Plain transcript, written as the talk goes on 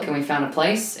and we found a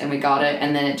place and we got it,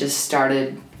 and then it just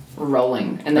started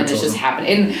rolling, and then just happened.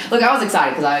 And look, I was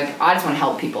excited because I just want to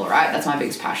help people, right? That's my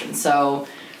biggest passion. So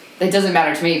it doesn't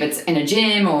matter to me if it's in a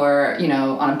gym or, you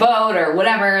know, on a boat or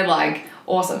whatever, like,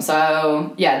 awesome.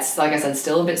 So yeah, it's, like I said,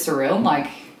 still a bit surreal, like,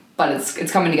 but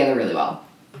it's coming together really well.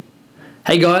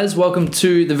 Hey guys, welcome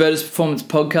to the Virtus Performance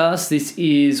Podcast. This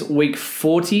is week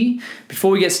 40.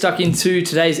 Before we get stuck into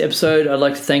today's episode, I'd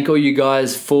like to thank all you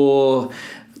guys for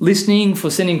listening, for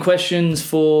sending questions,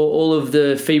 for all of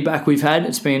the feedback we've had.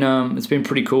 It's been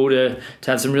pretty cool to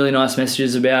have some really nice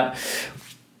messages about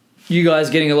you guys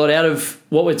getting a lot out of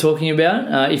what we're talking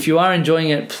about. If you are enjoying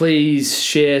it, please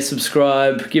share,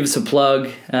 subscribe, give us a plug.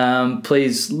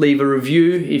 Please leave a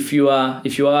review if you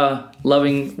are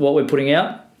loving what we're putting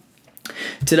out.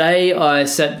 Today I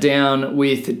sat down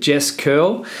with Jess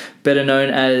Curl, better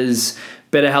known as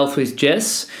Better Health with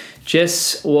Jess.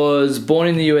 Jess was born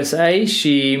in the USA.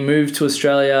 She moved to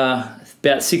Australia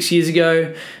about 6 years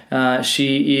ago.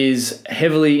 She is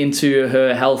heavily into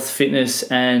her health, fitness,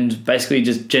 and basically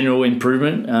just general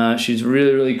improvement. She's a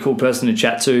really, really cool person to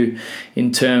chat to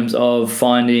in terms of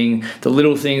finding the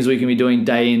little things we can be doing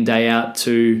day in, day out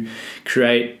to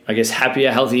create, I guess,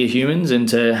 happier, healthier humans and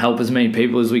to help as many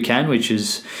people as we can, which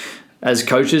is, as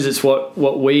coaches, it's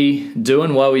what we do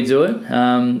and why we do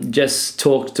it. Jess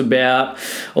talked about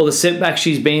all the setbacks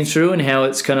she's been through and how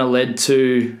it's kind of led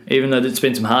to, even though it's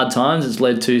been some hard times, it's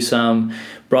led to some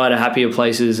brighter, happier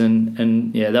places.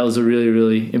 And yeah, that was a really,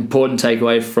 really important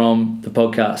takeaway from the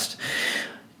podcast.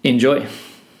 Enjoy.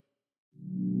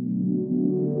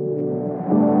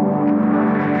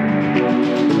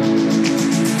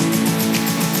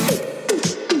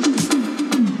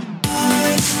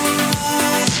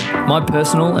 My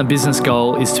personal and business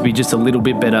goal is to be just a little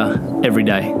bit better every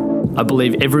day. I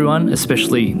believe everyone,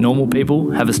 especially normal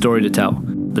people, have a story to tell.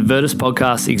 The Virtus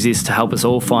podcast exists to help us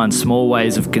all find small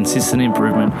ways of consistent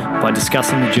improvement by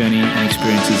discussing the journey and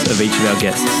experiences of each of our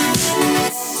guests.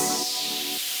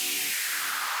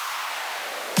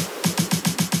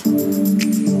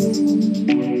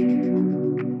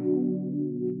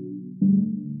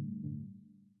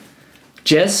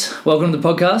 Jess, welcome to the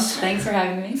podcast. Thanks for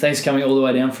having me. Thanks for coming all the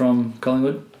way down from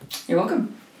Collingwood. You're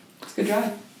welcome. It's a good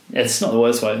drive. It's not the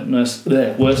worst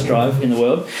drive in the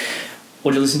world.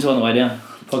 What did you listen to on the way down?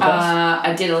 Podcast?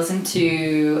 I did listen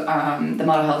to the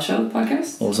Model Health Show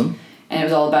podcast. Awesome. And it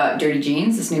was all about Dirty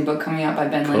Jeans, this new book coming out by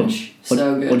Ben Lynch.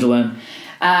 So good. What'd you learn?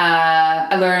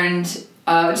 I learned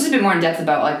just a bit more in depth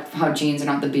about like how genes are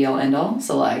not the be-all, end-all.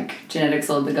 So like genetics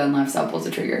load the gun, lifestyle pulls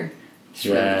the trigger.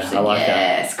 Yeah, I like that.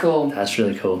 Yes, cool. That's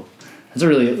really cool. That's a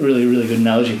really, really, really good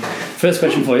analogy. First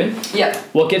question for you. Yeah.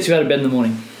 What gets you out of bed in the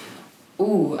morning?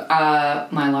 Ooh,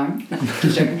 my alarm. No,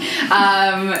 just joking.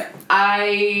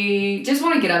 I just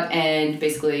want to get up and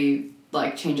basically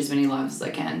like change as many lives as I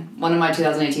can. One of my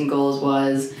 2018 goals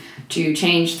was to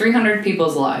change 300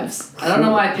 people's lives. I don't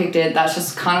know why I picked it. That's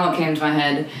just kind of what came to my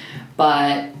head.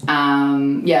 But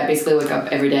yeah, basically wake up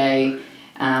every day.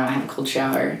 I have a cold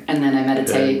shower and then I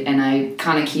meditate and I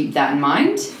kind of keep that in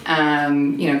mind.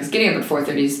 You know, because getting up at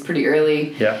 4:30 is pretty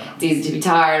early. Yeah. It's easy to be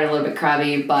tired, a little bit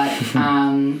crabby, but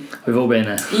we've all been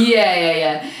there.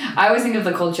 Yeah. I always think of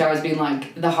the cold shower as being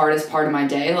like the hardest part of my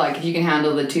day. Like if you can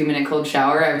handle the 2-minute cold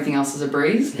shower, everything else is a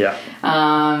breeze. Yeah.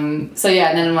 So yeah,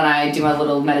 and then when I do my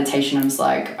little meditation, I'm just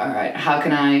like, all right, how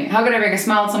can I make a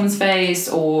smile on someone's face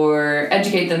or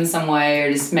educate them some way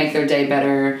or just make their day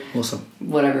better? Awesome.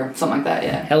 Whatever, something like that,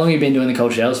 yeah. How long have you been doing the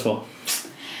cold showers for?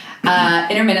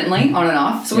 Intermittently, on and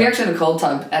off. So we actually have a cold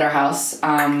tub at our house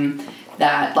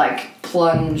that like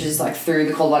plunges like through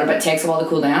the cold water, but it takes a while to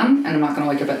cool down. And I'm not going to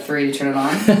wake up at 3 to turn it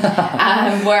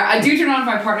on. Where I do turn it on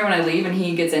for my partner when I leave, and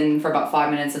he gets in for about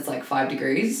 5 minutes. It's like 5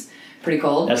 degrees. Pretty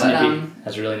cold. That's nippy.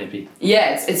 That's really nippy.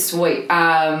 Yeah, it's sweet.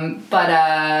 But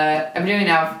I'm doing it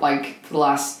now like for the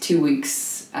last 2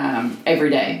 weeks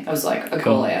every day. I was like a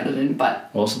goal I added in,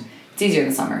 but awesome. It's easier in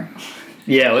the summer.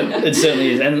 Yeah, it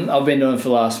certainly is. And I've been doing it for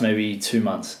the last maybe 2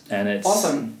 months. And it's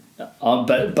awesome. But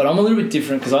I'm a little bit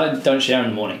different because I don't shower in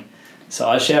the morning. So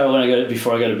I shower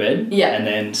before I go to bed. Yeah. And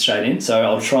then straight in. So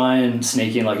I'll try and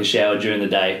sneak in like a shower during the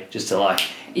day just to like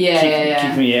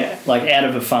keep me out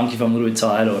of a funk if I'm a little bit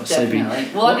tired or sleepy.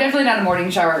 Well, I'm definitely not a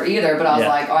morning shower either, but I was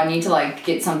like, I need to like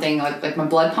get something like my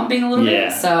blood pumping a little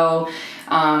bit. So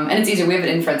and it's easier. We have an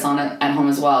infrared sauna at home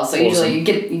as well. So usually you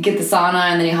get the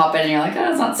sauna and then you hop in and you're like,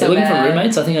 it's not so bad. Are you looking for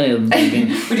roommates? I think I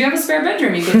need Would you have a spare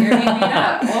bedroom? You can hear me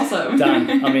up. Awesome.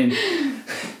 Done. I mean,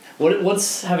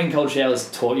 what's having cold showers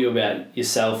taught you about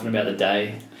yourself and about the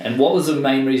day? And what was the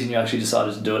main reason you actually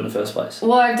decided to do it in the first place?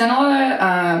 Well, I've done a lot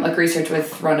of like research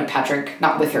with Rhonda Patrick.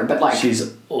 Not with her, but like...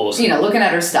 She's Awesome. you know, looking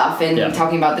at her stuff and Yeah.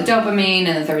 talking about the dopamine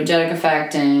and the thermogenic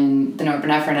effect and the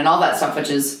norepinephrine and all that stuff, which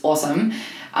is awesome.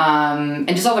 And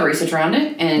just all the research around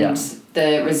it and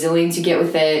the resilience you get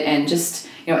with it, and just,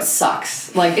 you know, it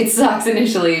sucks. Like, it sucks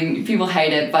initially. People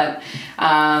hate it, but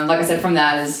like I said, from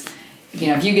that is, you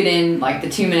know, if you get in like the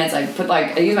 2 minutes, I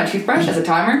use my toothbrush as a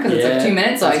timer because it's like 2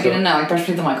 minutes. So I get in and I like brush my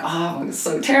teeth. I'm like, oh, it's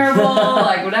so terrible,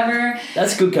 like whatever.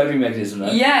 That's a good coping mechanism,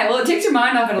 though. Yeah, well, it takes your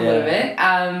mind off it a little bit.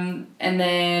 And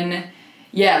then,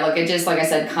 yeah, look, it just, like I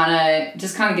said, kind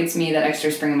of gets me that extra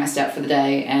spring in my step for the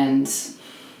day, and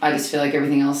I just feel like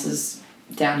everything else is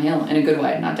downhill in a good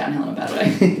way, not downhill in a bad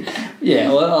way. Yeah,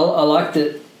 well, I like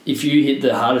that if you hit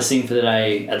the hardest thing for the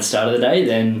day at the start of the day,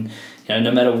 then, you know,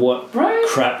 no matter what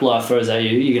crap life throws at you,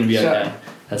 you're going to be okay.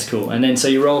 That's cool. And then so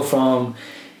you roll from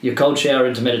your cold shower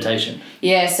into meditation.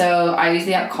 Yeah, so I use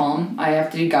the app Calm. I have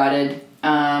to do guided.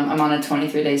 I'm on a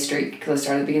 23-day streak because I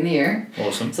started at the beginning of the year.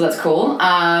 Awesome. So that's cool.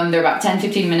 They're about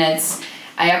 10-15 minutes.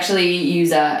 I actually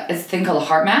use a thing called a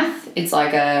heart math. It's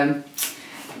like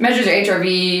measures your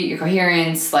HRV, your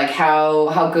coherence, like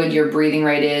how good your breathing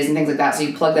rate is and things like that. So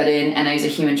you plug that in, and I use a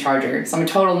human charger. So I'm a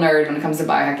total nerd when it comes to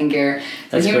biohacking gear.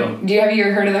 That's cool. Have you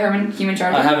ever heard of the human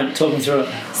charger? I haven't. Talk me through it.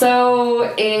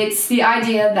 So it's the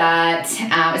idea that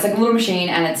it's like a little machine,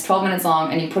 and it's 12 minutes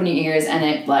long, and you put it in your ears, and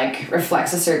it like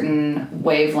reflects a certain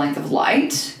wavelength of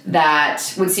light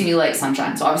that would simulate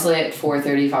sunshine. So obviously at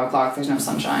 4:30, 5 o'clock, there's no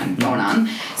sunshine going on.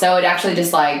 So it actually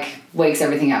just like wakes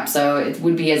everything up. So it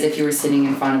would be as if you were sitting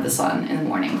in front of the sun in the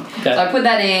morning. Okay. So I put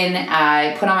that in,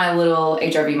 I put on my little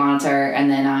HRV monitor, and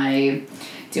then I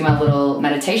do my little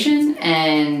meditation,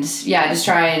 and I just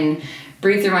try and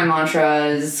breathe through my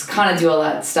mantras, kind of do all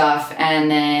that stuff, and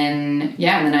then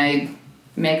I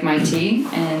make my tea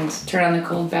and turn on the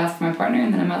cold bath for my partner,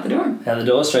 and then I'm out the door. Out the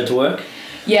door, straight to work?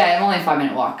 Yeah, I'm only a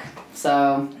 5-minute walk,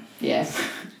 so yeah.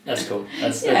 That's cool.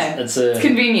 It's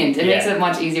convenient. It makes it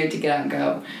much easier to get out and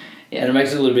go. Yeah. And it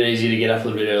makes it a little bit easier to get up a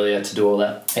little bit earlier to do all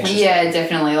that extra stuff. Yeah,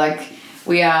 definitely. Like,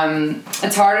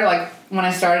 it's harder, like, when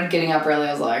I started getting up early,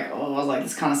 I was like,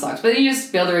 this kind of sucks. But then you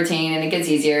just build a routine, and it gets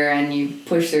easier, and you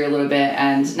push through a little bit.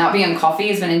 And not being on coffee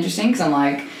has been interesting, because I'm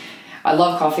like, I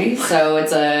love coffee, so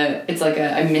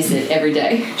I miss it every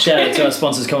day. Shout out to our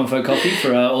sponsors, Common Folk Coffee,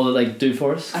 for all that they do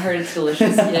for us. I heard it's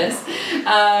delicious, yes.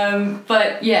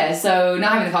 But yeah, so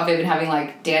not having the coffee, I've been having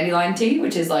like dandelion tea,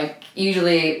 which is like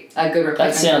usually a good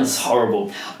replacement. That sounds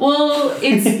horrible. Well,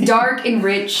 it's dark and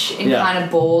rich and kind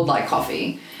of bold like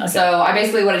coffee. Okay. So what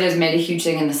I did is made a huge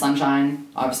thing in the sunshine.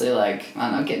 Obviously, like, I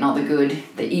don't know, getting all the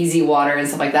easy water and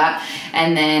stuff like that.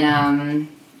 And then,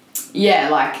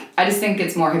 I just think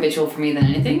it's more habitual for me than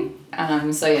anything.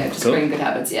 Just creating good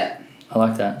habits, I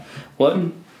like that. What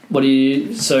do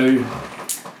you... So,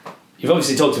 you've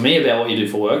obviously talked to me about what you do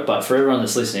for work, but for everyone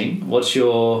that's listening, what's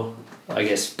your, I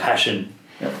guess, passion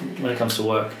when it comes to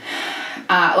work?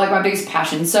 My biggest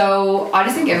passion. So, I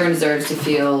just think everyone deserves to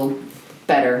feel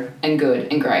better and good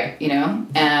and great, you know?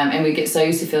 And we get so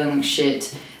used to feeling like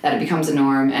shit that it becomes a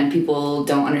norm, and people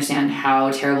don't understand how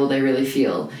terrible they really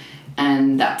feel.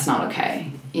 And that's not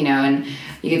okay, you know? And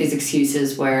you get these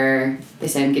excuses where they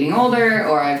say I'm getting older,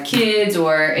 or I have kids,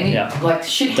 or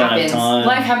shit happens.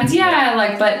 Life happens,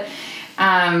 but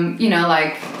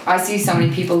I see so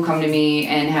many people who come to me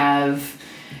and have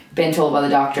been told by the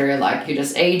doctor, like, you're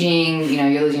just aging, you know,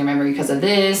 you're losing your memory because of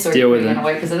this, or you're going to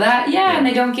wait because of that. And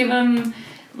they don't give them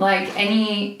like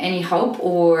any hope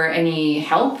or any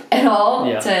help at all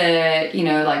to, you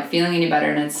know, like, feeling any better.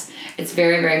 And it's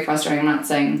very, very frustrating. I'm not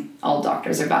saying all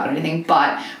doctors are bad or anything,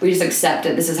 but we just accept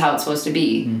that this is how it's supposed to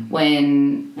be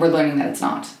when we're learning that it's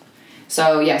not.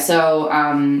 So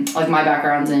my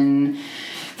background's in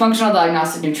functional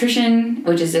diagnostic nutrition,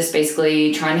 which is just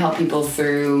basically trying to help people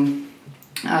through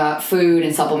food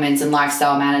and supplements and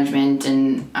lifestyle management,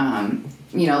 and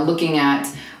looking at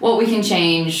what we can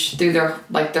change through their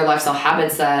lifestyle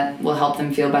habits that will help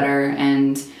them feel better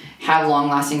and have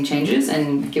long-lasting changes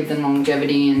and give them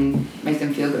longevity and make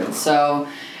them feel good. So,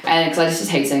 and because I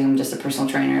just hate saying I'm just a personal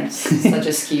trainer, it's such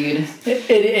a skewed it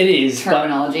is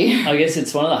terminology. I guess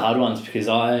it's one of the hard ones, because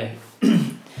I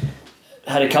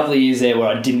had a couple of years there where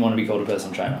I didn't want to be called a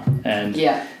personal trainer, and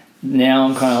now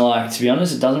I'm kind of like, to be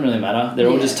honest, it doesn't really matter. They're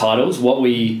all just titles.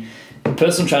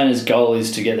 Personal trainer's goal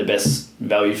is to get the best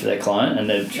value for their client and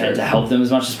to help them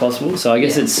as much as possible. So I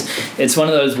guess it's one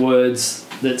of those words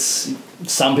that's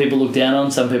some people look down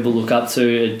on, some people look up to.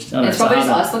 It's probably just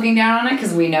us looking down on it,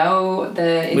 because we know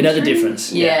the industry. We know the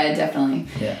difference. Yeah, definitely.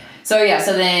 Yeah. So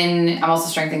then I'm also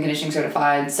strength and conditioning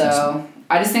certified. So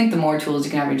I just think the more tools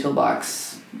you can have in your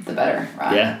toolbox, the better,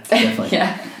 right? Yeah, definitely.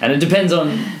 Yeah. And it depends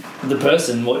on the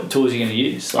person what tools you're going to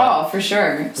use. Oh, for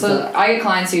sure. So I get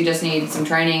clients who just need some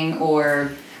training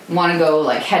or want to go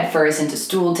like head first into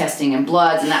stool testing and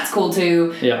bloods, and that's cool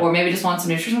too. Yeah. Or maybe just want some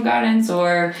nutritional guidance,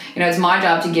 or it's my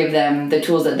job to give them the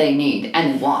tools that they need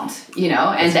and want, and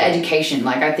that's the education.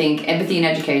 Like I think empathy and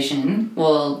education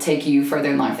will take you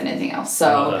further in life than anything else.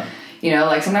 So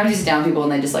like sometimes you sit down with people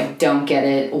and they just like don't get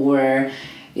it, or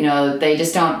they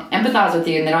just don't empathize with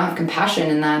you and they don't have compassion,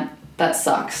 and that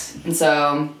sucks. And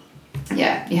so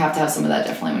yeah, you have to have some of that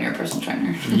definitely when you're a personal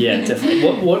trainer. Yeah,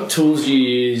 definitely. What tools do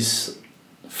you use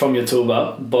from your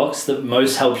toolbox that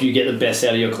most help you get the best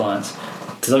out of your clients?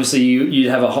 Because obviously you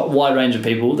have a wide range of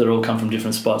people that all come from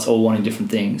different spots, all wanting different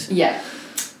things. Yeah.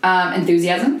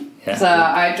 Enthusiasm. Yeah, so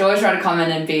I always try to come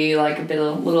in and be like a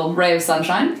little ray of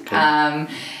sunshine. Cool.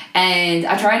 And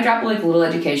I try and drop like little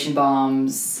education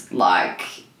bombs, like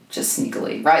just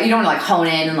sneakily, right? You don't want to like hone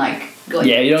in and like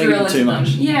you don't give them too much.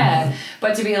 Yeah,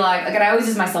 but to be like I always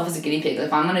use myself as a guinea pig. Like,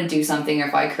 if I'm gonna do something, or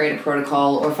if I create a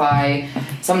protocol, or if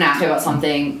someone asks me about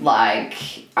something, like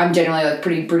I'm generally like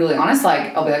pretty brutally honest.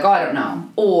 Like I'll be like, oh, I don't know,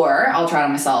 or I'll try it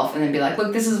on myself and then be like,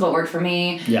 look, this is what worked for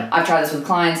me. Yeah, I've tried this with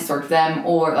clients, it's worked for them,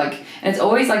 or like, and it's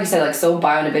always like you said, like so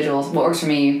bio individuals. What works for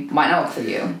me might not work for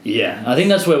you. Yeah, I think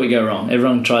that's where we go wrong.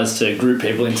 Everyone tries to group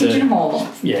people into pigeonhole.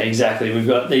 Yeah, exactly. We've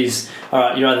got these. All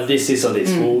right, you're either this, or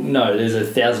this. Well, no, there's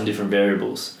 1,000 different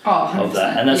variables of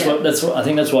that, and that's what I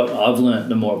think. That's what I've learned.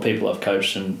 The more people I've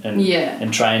coached and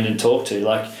trained and talked to,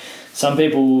 like some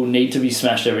people need to be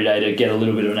smashed every day to get a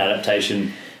little bit of an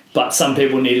adaptation, but some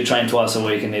people need to train twice a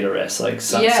week and need a rest. Like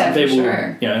some people,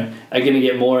 are going to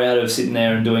get more out of sitting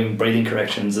there and doing breathing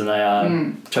corrections than they are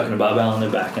chucking a barbell on their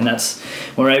back, and that's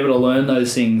we're able to learn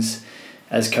those things.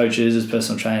 As coaches, as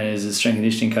personal trainers, as strength and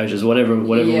conditioning coaches, whatever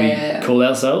we call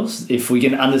ourselves, if we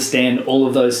can understand all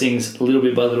of those things a little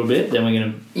bit by little bit, then we're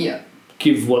going to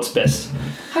give what's best.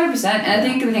 100%. And I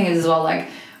think the thing is as well, like,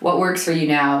 what works for you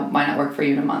now might not work for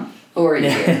you in a month or a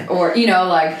year. Or,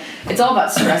 like, it's all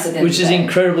about stress at the end Which is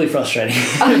incredibly frustrating.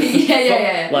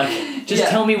 Yeah. Like, just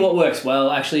tell me what works.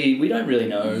 Well, actually, we don't really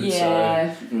know.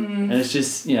 Yeah. So, and it's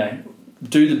just,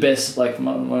 do the best. Like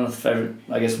one of the favourite,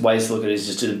 I guess, ways to look at it is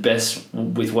just do the best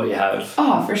with what you have.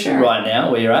 Oh, for sure. Right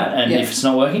now, where you're at, and if it's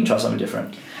not working, try something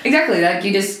different. Exactly. Like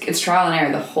it's trial and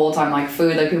error the whole time. Like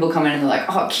food, like people come in and they're like,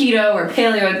 oh, keto or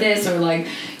paleo or this or like,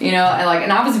 and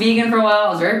I was vegan for a while. I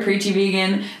was very preachy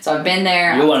vegan, so I've been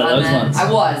there. You're one of those ones.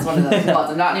 I was one of those ones.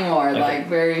 I'm not anymore. Okay. Like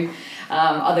very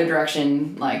other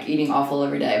direction, like eating awful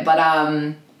every day. But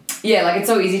like it's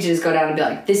so easy to just go down and be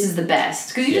like, this is the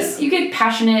best. Because you get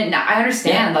passionate, and I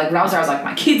understand. Like when I was there, I was like,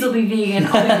 my kids will be vegan,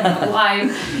 I'll be vegan for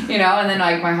life, and then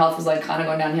like my health was like kind of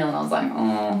going downhill, and I was like,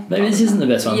 oh. Maybe this isn't the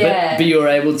best one. Yeah. But you were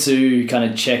able to kind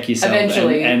of check yourself.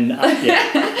 Eventually. And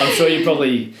I'm sure you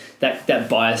probably, that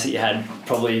bias that you had,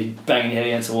 probably banging your head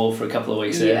against the wall for a couple of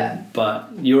weeks there. Yeah. But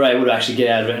you were able to actually get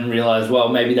out of it and realise, well,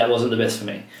 maybe that wasn't the best for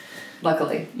me.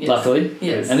 Luckily. Yes. Luckily?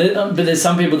 Yes. And but there's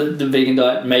some people that the vegan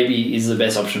diet maybe is the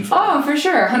best option for. Oh, for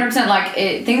sure. 100%. Like,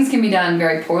 things can be done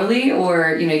very poorly,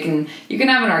 or, you can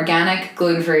have an organic,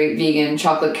 gluten-free, vegan,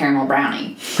 chocolate caramel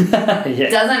brownie.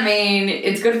 Doesn't mean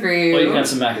it's good for you. Or you can have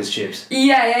some Macca's chips.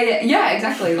 Yeah,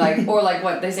 exactly. Like, or like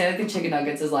what they say, like the chicken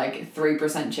nuggets is like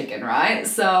 3% chicken, right?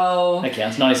 So... That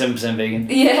counts. 97% vegan.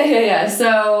 Yeah.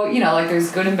 So, like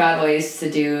there's good and bad ways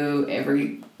to do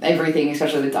everything,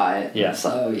 especially with diet. Yeah.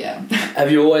 So, yeah.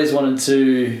 Have you always wanted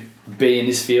to be in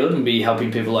this field and be helping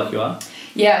people like you are?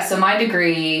 Yeah, so my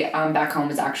degree back home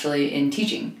was actually in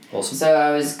teaching. Awesome. So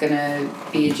I was going to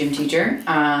be a gym teacher,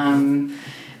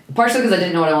 partially because I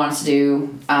didn't know what I wanted to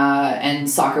do, and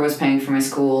soccer was paying for my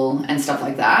school and stuff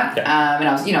like that. Yeah. And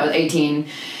I was, I was 18.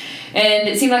 And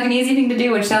it seemed like an easy thing to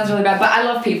do, which sounds really bad, but I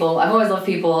love people. I've always loved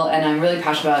people, and I'm really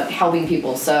passionate about helping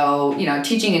people. So,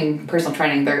 teaching and personal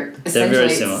training, they're essentially very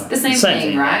similar. The same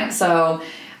thing, right? Yeah. So,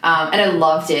 and I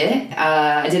loved it.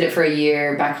 I did it for a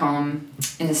year back home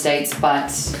in the States, but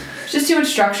it's just too much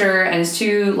structure, and it's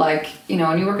too, like,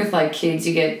 when you work with, like, kids,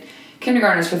 you get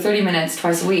kindergartners for 30 minutes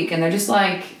twice a week, and they're just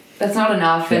like... That's not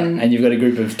enough, and you've got a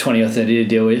group of 20 or 30 to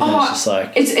deal with. And it's just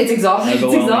like it's exhausting.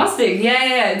 It's exhausting.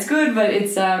 Yeah. It's good, but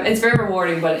it's very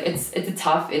rewarding. But it's a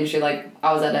tough industry. Like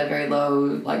I was at a very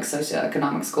low like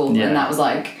socioeconomic school, and that was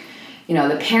like,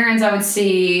 the parents I would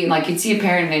see, like you'd see a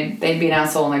parent and they'd be an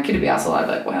asshole, and their kid would be an asshole. I'd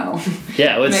be like, wow.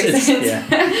 Yeah, well, it's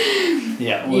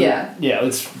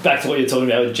it's back to what you were talking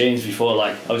about with genes before,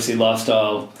 like obviously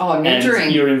lifestyle nurturing.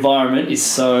 And your environment is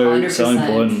so 100%. So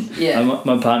important. Yeah.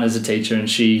 My partner's a teacher, and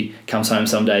she comes home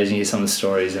some days and hears some of the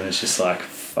stories, and it's just like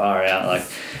far out. Like,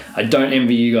 I don't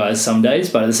envy you guys some days,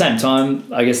 but at the same time,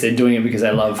 I guess they're doing it because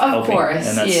they love helping. Of course,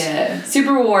 and that's, yeah.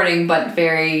 Super rewarding, but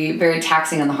very, very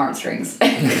taxing on the heartstrings.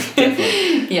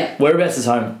 Definitely. Yeah. Whereabouts is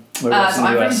home? Whereabouts So in the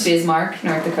I'm from US? Bismarck,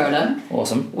 North Dakota.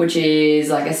 Awesome. Which is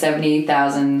like a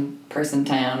 70,000 person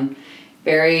town.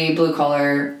 Very blue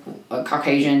collar,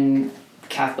 Caucasian,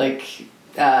 Catholic,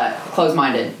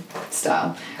 closed-minded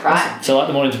style, right? Awesome. So like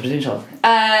the Mornington Peninsula?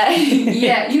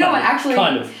 Yeah, you know what, actually...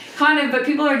 Kind of, but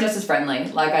people are just as friendly.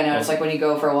 Like, I notice, like, when you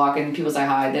go for a walk and people say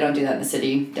hi, they don't do that in the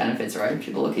city, down in Fitzroy.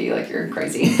 People look at you like you're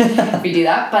crazy if you do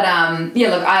that. But, yeah,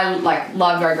 look, I, like,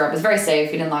 loved where I grew up. It's very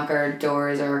safe. We didn't lock our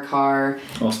doors or our car.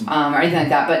 Awesome. Or anything like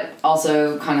that. But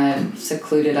also kind of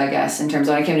secluded, I guess, in terms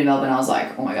of when I came to Melbourne, I was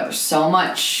like, oh, my God, there's so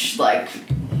much, like...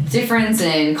 difference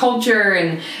in culture,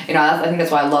 and you know, I think that's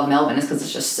why I love Melbourne, is because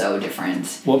it's just so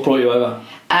different. What brought you over?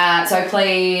 So I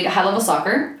played high level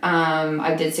soccer.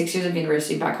 I did 6 years of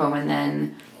university back home, and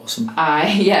then awesome.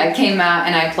 I came out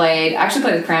and I actually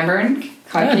played with Cranbourne.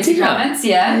 Comments,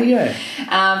 yeah. There you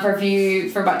go.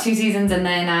 For about 2 seasons, and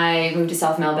then I moved to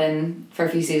South Melbourne for a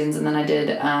few seasons, and then I did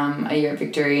a year at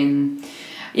Victory, and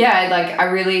yeah, I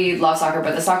really love soccer,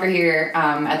 but the soccer here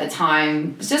at the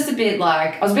time was just a bit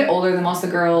like, I was a bit older than most of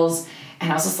the girls,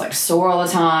 and I was just like sore all the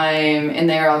time, and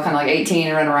they were all kind of like 18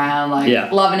 and running around,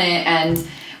 loving it, and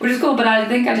which is cool, but I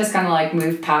think I just kind of like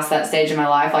moved past that stage in my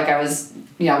life. Like I was,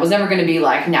 I was never going to be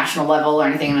like national level or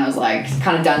anything, and I was like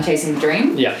kind of done chasing the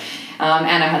dream. Yeah.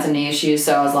 And I had some knee issues,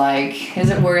 so I was like, is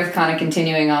it worth kind of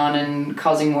continuing on and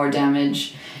causing more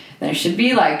damage? There should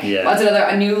be like, what's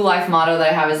a new life motto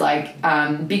that I have is like,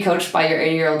 be coached by your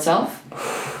 80-year-old self.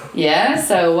 Yeah,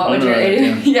 so what would your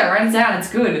 80, yeah, write it down,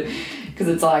 it's good. Because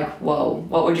it's like, whoa,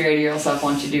 what would your 80-year-old self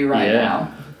want you to do right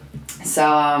now? So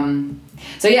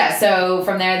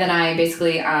from there, then I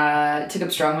basically took up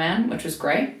strongman, which was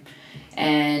great.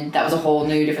 And that was a whole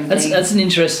new different thing. That's an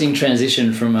interesting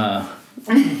transition from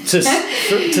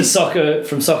to soccer,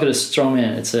 from soccer to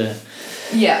strongman. It's a...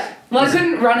 Yeah. Well, I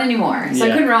couldn't run anymore. So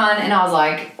I couldn't run, and I was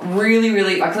like really,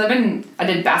 because I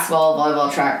did basketball, volleyball,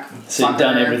 track, so you've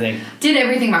done everything. Did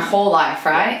everything my whole life,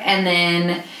 right? And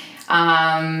then,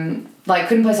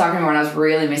 couldn't play soccer anymore, and I was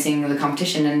really missing the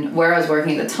competition. And where I was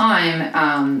working at the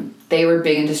time, they were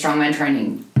big into strongman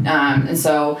training. And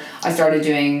so I started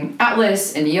doing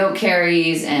Atlas and yoke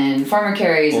carries and farmer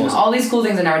carries and all these cool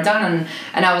things I'd never done,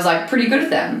 and I was like pretty good at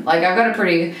them. Like I've got a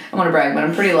pretty, I want to brag, but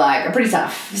I'm pretty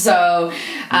tough. So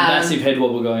massive head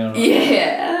wobble going on.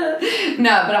 Yeah.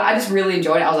 No, but I just really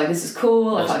enjoyed it. I was like, this is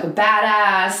cool. I felt like a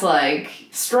badass, like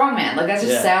strongman. Like that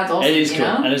just sounds awesome. It is cool,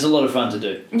 know? And it's a lot of fun to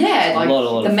do. Yeah, like a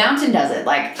lot the mountain does it,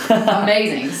 like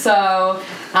amazing. So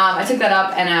I took that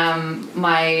up, and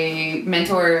my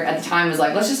mentor at the time was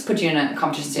like, let's just put you in a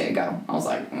competition, see how you go. I was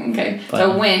like, okay.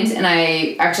 So I went, and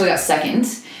I actually got second,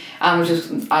 which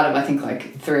was out of I think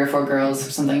like 3 or 4 girls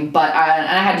or something. But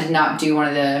I had to not do one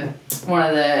of the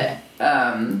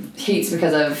heats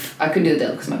because I couldn't do the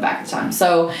deadlift because of my back at the time.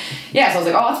 So yeah, so I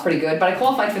was like, oh, that's pretty good. But I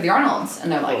qualified for the Arnolds, and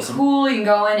they're like, cool, you can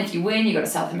go in. If you win, you go to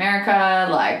South America,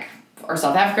 or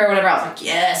South Africa or whatever. I was like,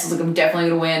 yes. I was like, I'm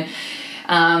definitely gonna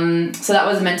win. So that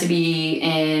was meant to be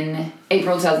in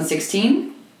April 2016.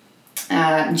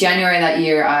 January that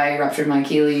year, I ruptured my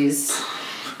Achilles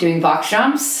doing box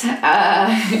jumps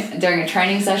during a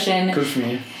training session. Good for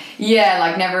you.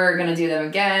 Yeah, never gonna do them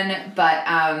again, but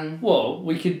well,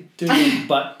 we could do them,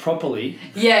 but properly.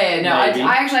 Yeah, no,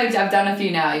 I've done a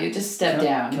few now. You just step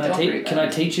down. Can I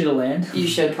teach you to land? You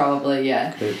should probably,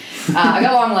 yeah. I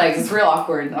got long legs. It's real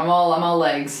awkward. I'm all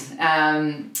legs.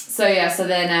 So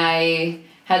then I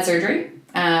had surgery,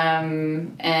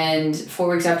 and 4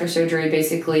 weeks after surgery,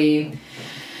 basically,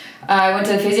 I went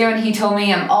to the physio, and he told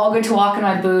me I'm all good to walk in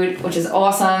my boot, which is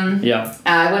awesome. Yeah.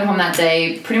 I went home that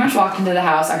day, pretty much walked into the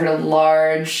house. I heard a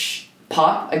large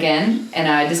pop again, and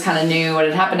I just kind of knew what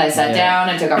had happened. I sat down,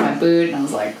 I took off my boot, and I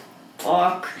was like,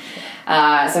 fuck. So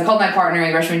I called my partner,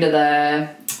 he rushed me to the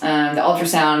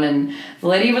ultrasound, and the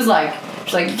lady was like,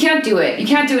 she's like, you can't do it in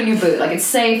your boot, like it's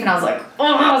safe. And I was like,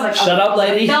 shut up,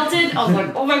 lady. Melted. I was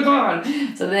like, oh my god.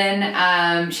 So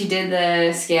then she did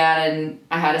the scan, and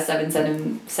I had a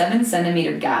 7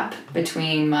 centimeter gap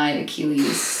between my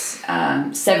Achilles,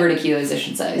 severed Achilles, I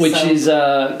should say. Which is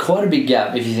quite a big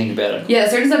gap if you think about it. Yeah,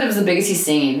 the surgeon said it was the biggest he's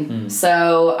seen.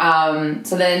 So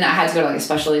then I had to go to a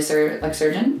specialty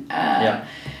surgeon.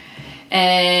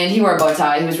 And he wore a bow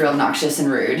tie. He was real obnoxious and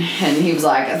rude. And he was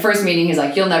like, at the first meeting, he's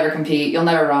like, you'll never compete. You'll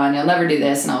never run. You'll never do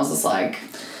this. And I was just like...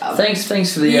 Thanks for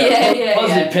the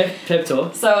positive pep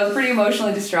talk. So I was pretty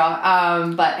emotionally distraught.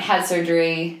 But had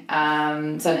surgery. So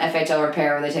an FHL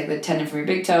repair where they take the tendon from your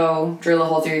big toe, drill a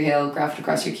hole through your heel, graft it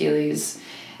across your Achilles.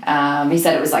 He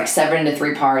said it was like 7 into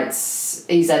 3 parts.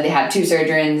 He said they had 2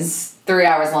 surgeons, 3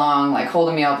 hours long, like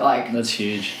holding me up, like. That's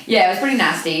huge. Yeah, it was pretty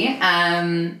nasty.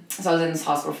 So I was in this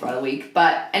hospital for about a week.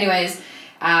 But anyways,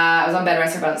 I was on bed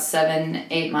rest for about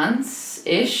 7-8 months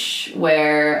ish,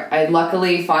 where I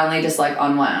luckily finally just like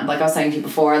unwound. Like I was saying to you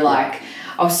before, like.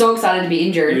 I was so excited to be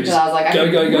injured because I was like, I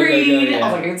can read. Yeah. I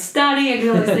was like, I can study, I can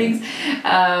do all these things.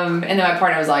 And then my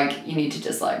partner was like, you need to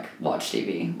just like watch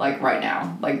TV, like right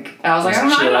now. Like, and I was like, I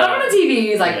don't want a TV.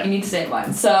 He's like, you need to stay at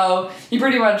one. So he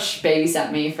pretty much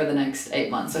babysat me for the next 8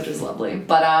 months, which was lovely.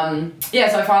 But yeah,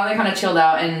 so I finally kind of chilled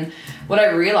out, and what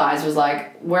I realized was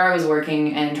like where I was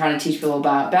working and trying to teach people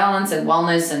about balance and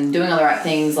wellness and doing all the right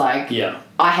things, like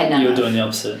I had none. You were doing the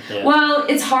opposite. Yeah. Well,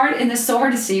 it's hard, and it's so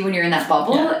hard to see when you're in that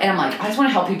bubble. Yeah. And I'm like, I just want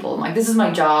to help people. I'm like, this is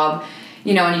my job,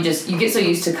 you know. And you get so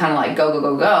used to kind of like go,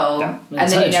 yeah.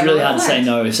 And then it's really hard to say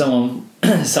no if someone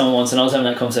wants. And I was having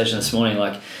that conversation this morning.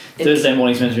 Like Thursday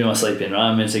morning's meant to be my sleep in, right?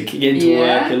 I'm meant to get into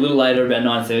work a little later, about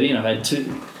 9:30, and I've had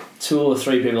two or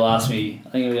three people ask me. I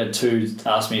think we had 2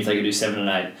 ask me if they could do 7 and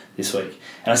 8 this week,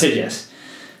 and I said yes,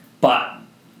 but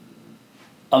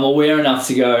I'm aware enough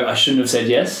to go. I shouldn't have said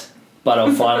yes. But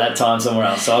I'll find that time somewhere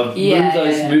else. So I've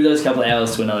moved those couple of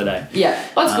hours to another day. Yeah,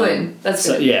 that's good. That's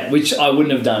good. So, yeah, which I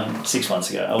wouldn't have done 6 months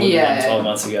ago. I wouldn't have done 12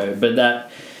 months ago. But that,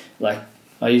 like,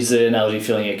 I use the analogy of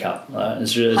filling a cup. Right?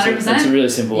 It's a really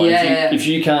simple one. If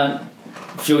you can't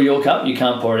fill your cup, you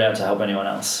can't pour it out to help anyone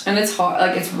else. And it's hard.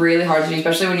 Like, it's really hard to do,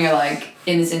 especially when you're like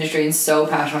in this industry and so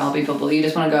passionate about helping people. You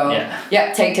just want to go,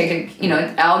 take. You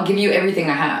know, I'll give you everything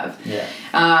I have. Yeah.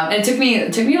 And it took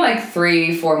me like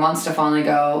 3-4 months to finally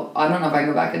go, I don't know if I can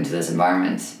go back into this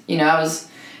environment. You know, I was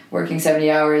working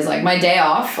 70 hours, like my day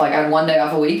off, like I had 1 day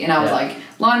off a week, and I was like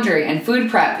laundry and food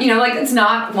prep, you know, like it's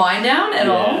not wind down at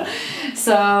all.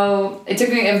 So it took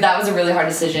me, that was a really hard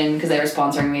decision because they were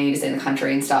sponsoring me to stay in the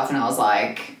country and stuff, and I was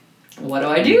like, what do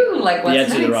I do? Like, what's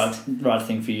next? You had to do the right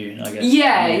thing for you, I guess.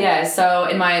 Yeah. So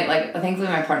in my, like, thankfully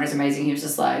my partner's amazing. He was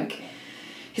just like,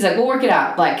 he's like, we'll work it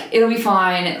out. Like, it'll be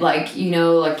fine. Like, you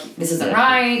know, like, this isn't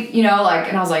right. You know, like,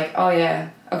 and I was like, oh, yeah.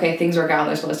 Okay, things work out how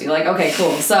they're supposed to. Like, okay,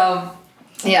 cool. So,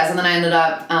 yeah, so then I ended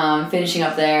up finishing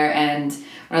up there. And when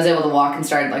I was able to walk and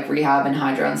started, like, rehab and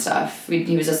hydro and stuff,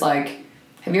 he was just like,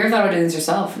 have you ever thought about doing this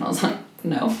yourself? And I was like,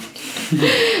 no.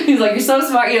 He's like, you're so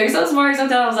smart. You know, you're so smart. So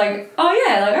I was like, oh,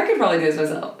 yeah, like, I could probably do this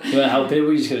myself. You want to help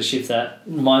people? You just got to shift that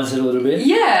mindset a little bit.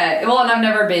 Yeah. Well, and I've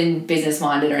never been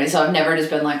business-minded or anything, so I've never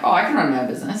just been like, oh, I can run my own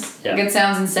business. Yeah. Like, it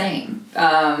sounds insane.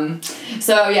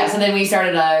 So then we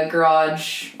started a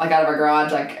garage, like, out of our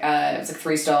garage. Like, it was, like,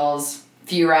 3 stalls,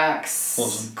 few racks,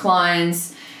 awesome.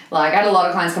 Clients. Like, I had a lot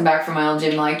of clients come back from my old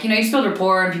gym, like, you know, you just build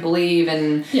rapport and people leave,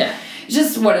 and it's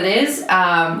just what it is,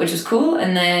 which was cool.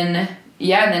 And then...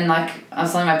 yeah, and then, like, I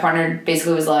was telling my partner,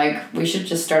 basically was like, we should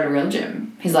just start a real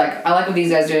gym. He's like, I like what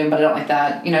these guys are doing, but I don't like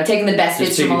that. You know, taking the best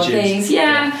bits from all the things.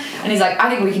 Yeah. And he's like,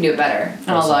 I think we can do it better. And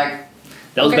I was like...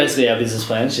 that was basically our business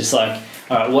plan. It's just like,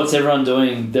 all right, what's everyone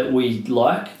doing that we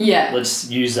like? Yeah. Let's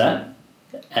use that.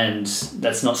 And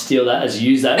let's not steal that, as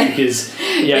use that, because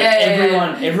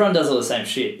everyone does all the same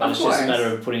shit. But it's just a matter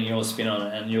of putting your spin on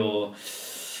it and your,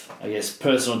 I guess,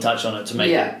 personal touch on it to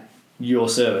make it your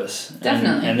service.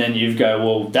 Definitely. And then you go,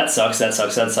 well, that sucks,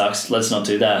 let's not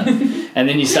do that. And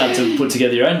then you start to put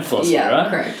together your own philosophy, right?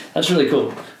 Correct. That's really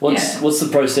cool. What's the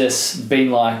process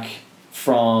been like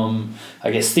from,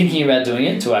 I guess, thinking about doing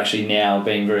it to actually now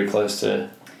being very close to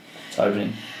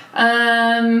opening?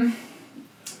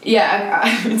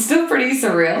 It's still pretty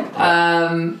surreal.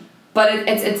 But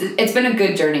it's been a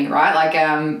good journey, right? Like,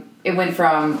 it went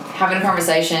from having a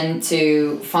conversation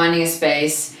to finding a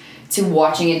space to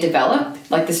watching it develop.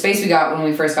 Like, the space we got when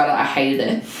we first got it, I hated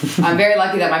it. I'm very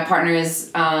lucky that my partner's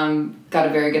got a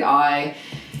very good eye.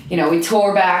 You know, we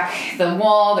tore back the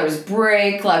wall, there was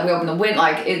brick, like, we opened the window,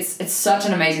 like, it's such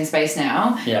an amazing space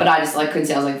now. Yeah. But I just, like, couldn't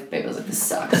see. I was like, babe, this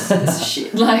sucks. This is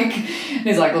shit. Like,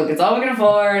 he's like, look, it's all we can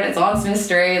afford, it's on Smith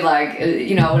Street, like,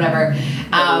 you know, whatever.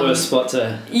 The worst spot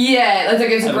to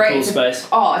it's a great cool space.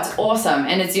 Oh, it's awesome.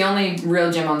 And it's the only real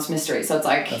gym on Smith Street, so it's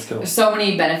like, that's cool. There's so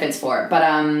many benefits for it. But,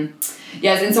 and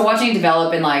so watching it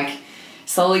develop and, like,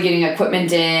 slowly getting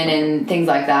equipment in and things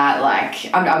like that,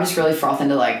 like, I'm just really frothing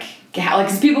to, like,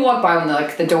 because people walk by when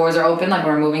the doors are open, like,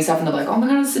 when we're moving stuff, and they're like, oh my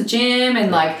god, it's a gym,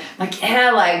 and like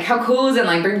how cool is it, and,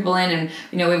 like, bring people in, and,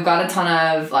 you know, we've got a ton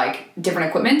of, like, different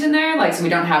equipment in there, like, so we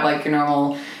don't have, like, your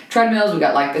normal treadmills, we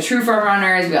got like the True Firm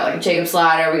runners, we got like a Jacob's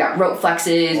ladder, we got rope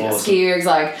flexes, we got ski ergs,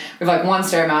 like we have like one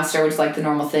Stairmaster, which is like the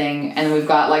normal thing, and then we've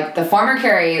got like the farmer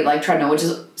carry like treadmill, which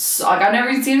is like I've never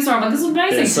even seen it, so I'm like, this is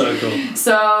amazing. It's so cool.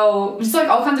 So just like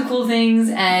all kinds of cool things,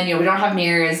 and you know we don't have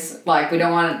mirrors, like we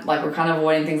don't want like we're kind of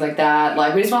avoiding things like that.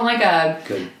 Like we just want like a.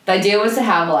 Good. The idea was to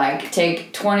have like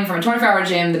take 20 from a 24-hour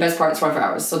gym. The best part is 24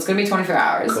 hours, so it's gonna be 24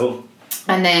 hours. Cool.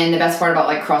 And then the best part about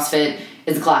like CrossFit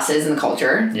is the classes and the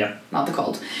culture. Yeah. Not the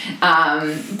cult.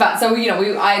 But so you know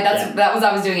that was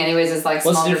I was doing anyways. It's like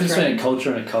what's the difference between a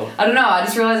culture and a cult? I don't know. I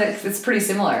just realized it's pretty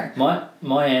similar.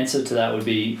 My answer to that would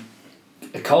be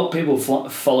a cult people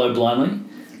follow blindly,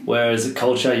 whereas a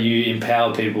culture you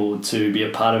empower people to be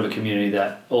a part of a community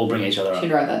that all bring each other up. You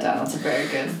should write that down. That's very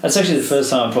good. That's actually the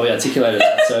first time I probably articulated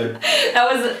that. So that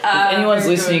was. If anyone's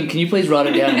listening, can you please write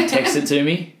it down and text it to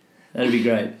me? That'd be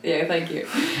great. Yeah, thank you.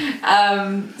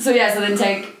 So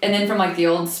then from like the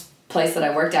old place that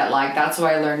I worked at, like that's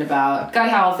where I learned about gut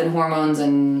health and hormones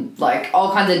and like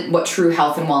all kinds of what true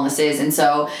health and wellness is. And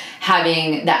so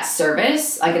having that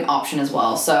service like an option as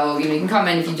well. So you know you can come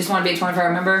in if you just want to be a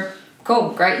 24-hour member.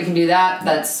 Cool, great, you can do that.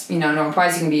 That's normal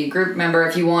price. You can be a group member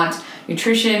if you want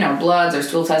nutrition or bloods or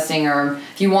stool testing, or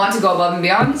if you want to go above and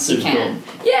beyond, you can.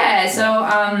 Cool. Yeah.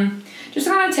 So just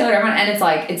kind of tailor everyone, and it's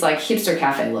like hipster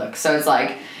cafe look. So it's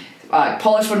like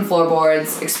polished wooden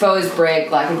floorboards, exposed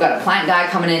brick. Like we've got a plant guy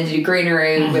coming in to do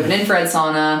greenery. We have an infrared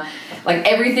sauna. Like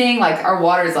everything, like our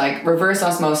water is like reverse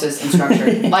osmosis and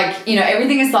structured. Like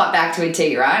everything is thought back to a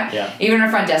T, right? Yeah. Even our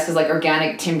front desk is like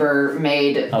organic timber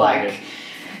made.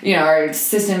 Our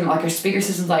system, like our speaker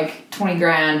system's like 20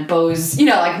 grand, Bose,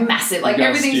 like massive, like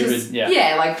everything's just,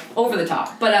 like over the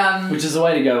top. But which is the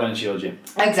way to go when it's your gym.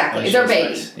 Exactly. It's our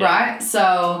baby, right?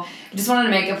 So I just wanted to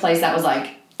make a place that was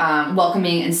like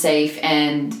welcoming and safe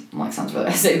and like sounds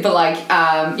really safe, but like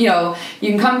you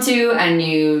can come to and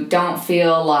you don't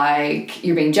feel like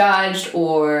you're being judged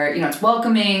or it's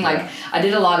welcoming. Like I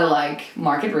did a lot of like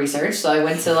market research, so I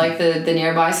went to like the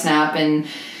nearby Snap and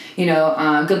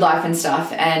Good Life and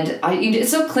stuff, and it's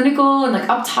so clinical and like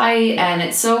uptight, and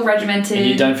it's so regimented. And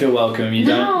you don't feel welcome. You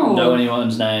don't know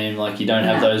anyone's name. Like you don't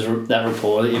have that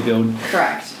rapport that you build.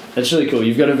 Correct. That's really cool.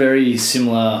 You've got a very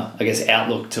similar, I guess,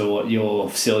 outlook to what your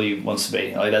facility wants to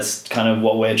be. Like that's kind of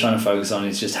what we're trying to focus on.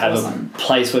 Is just have a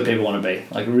place where people want to be.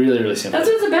 Like really, really simple. That's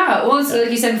what it's about. Well, it's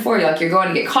like you said before. You're going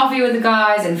to get coffee with the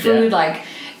guys and food. Like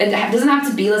it doesn't have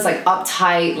to be this like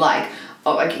uptight like.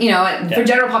 For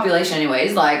general population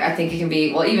anyways, like I think it can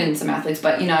be, well, even some athletes,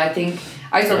 but I think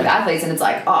I used to work with athletes and it's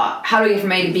like, how do we get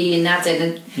from A to B and that's it.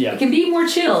 And it can be more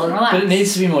chill and relaxed. But it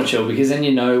needs to be more chill because then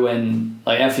when,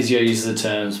 like our physio uses the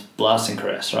terms blast and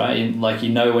caress, right?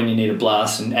 When you need to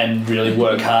blast and really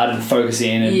work hard and focus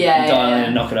in and dial in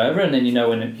and knock it over, and then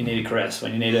when you need to caress,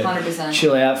 when you need to 100%.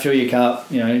 Chill out, fill your cup,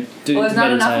 do there's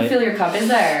not enough to fill your cup, is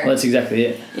there? Well, that's exactly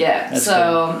it. Yeah, that's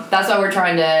cool. That's what we're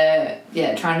trying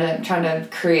to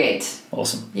create.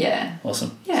 Awesome. Yeah.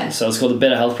 Awesome. Yeah. So it's called the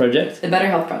Better Health Project? The Better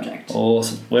Health Project.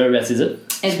 Awesome. Whereabouts is it?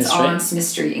 It's on Smith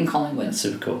Street in Collingwood. That's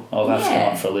super cool. I'll have to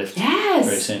come up for a lift. Yes.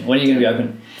 Very soon. When are you going to be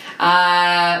open?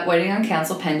 Waiting on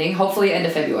council pending. Hopefully end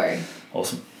of February.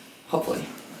 Awesome. Hopefully.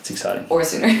 That's exciting. Or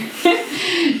sooner.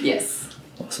 Yes.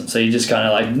 Awesome. So you're just kind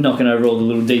of like knocking over all the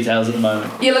little details at the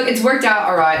moment. Yeah, look, it's worked out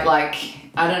all right. Like,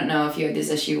 I don't know if you had this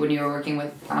issue when you were working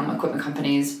with equipment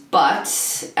companies, but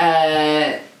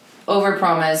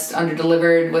overpromised,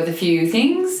 underdelivered with a few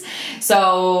things.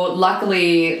 So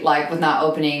luckily, like with not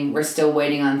opening, we're still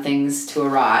waiting on things to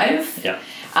arrive. Yeah.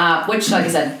 Which, like I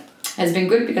said, has been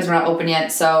good because we're not open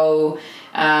yet. So,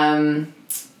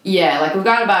 like we've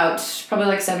got about probably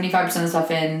like 75% of the stuff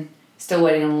in. Still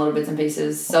waiting on little bits and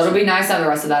pieces. So it'll be nice to have the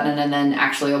rest of that and then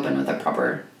actually open with a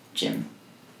proper gym.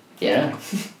 Yeah.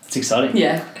 It's exciting.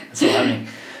 Yeah. That's all happening.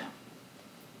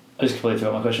 I just completely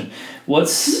forgot my question.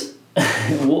 What's...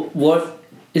 what...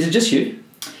 Is it just you?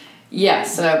 Yeah,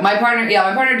 so my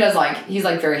partner does like, he's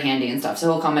like very handy and stuff, so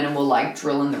he'll come in and we'll like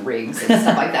drill in the rigs and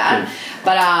stuff like that.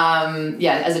 But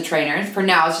as a trainer, for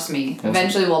now it's just me. Awesome.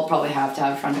 Eventually we'll probably have to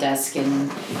have a front desk and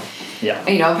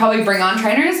probably bring on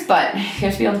trainers, but you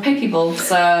have to be able to pay people,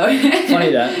 so.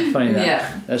 Funny that.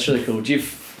 Yeah. That's really cool. Do you,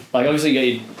 obviously you get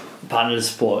your partner to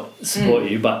support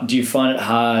you, but do you find it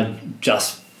hard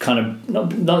just kind of, not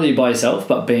that you're by yourself,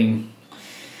 but being...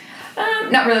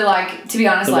 not really, like, to be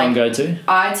honest, the one go-to?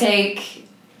 I take,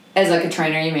 as like a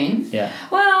trainer, you mean? Yeah.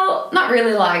 Well, not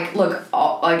really, like, look,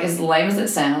 like, as lame as it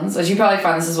sounds, as you probably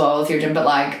find this as well with your gym, but,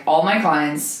 like, all my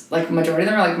clients, like, majority of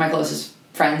them are, like, my closest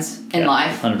friends in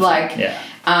life. 100%. Like,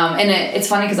 and it's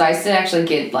funny because I used to actually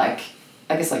get, like,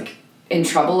 I guess, like, in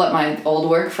trouble at my old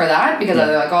work for that because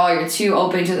they're like, oh, you're too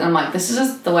open to it. And I'm like, this is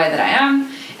just the way that I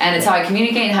am. and it's how I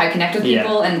communicate and how I connect with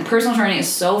people. And personal training is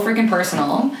so freaking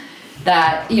personal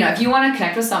that, you know, if you want to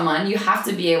connect with someone, you have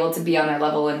to be able to be on their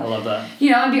level and I love that.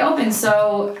 You know, and be open.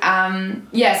 So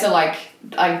so like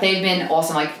they've been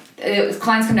awesome. Like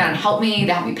clients come down and help me.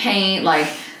 They help me paint. Like,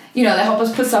 you know, they help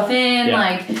us put stuff in. Yeah.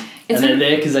 Like. And they're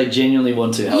there because they genuinely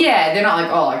want to help. Yeah, they're not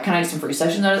like, oh, like, can I do some free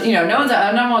sessions? Or, you know, no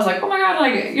one was like, oh my god,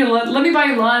 like, you know, let me buy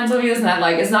you lunch, let me this and that.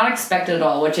 Like, it's not expected at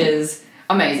all, which is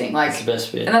amazing. Like, it's the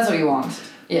best bit. And that's what you want.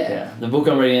 Yeah. The book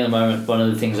I'm reading at the moment, one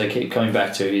of the things I keep coming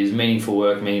back to is meaningful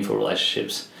work, meaningful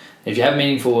relationships. If you have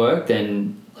meaningful work,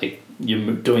 then like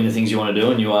you're doing the things you want to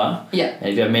do, and you are. Yeah.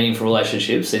 And if you have meaningful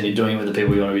relationships, then you're doing it with the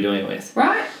people you want to be doing it with.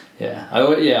 Right. Yeah. I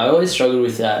always struggled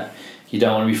with that. You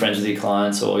don't want to be friends with your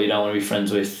clients, or you don't want to be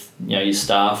friends with, you know, your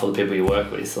staff or the people you work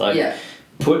with. Like,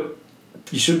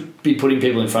 you should be putting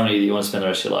people in front of you that you want to spend the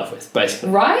rest of your life with, basically.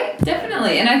 Right?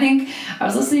 Definitely. And I think I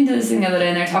was listening to this thing the other day,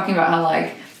 and they're talking about how,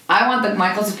 like, I want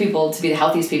my closest people to be the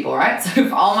healthiest people, right? So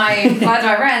if all my clients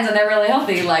are my friends and they're really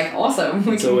healthy, like, awesome.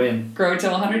 We can grow to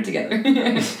 100 together.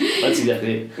 That's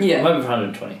exactly it. Yeah. I'm hoping for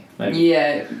 120, maybe.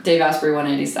 Yeah, Dave Asprey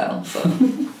 180 style, so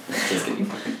just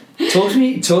kidding. Talk to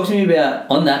me about,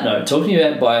 on that note, talk to me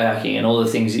about biohacking and all the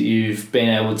things that you've been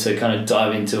able to kind of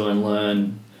dive into and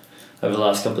learn over the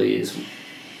last couple of years.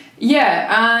 Yeah,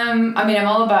 I mean, I'm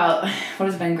all about, what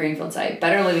does Ben Greenfield say?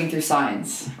 Better living through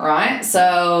science, right?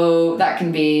 So that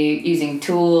can be using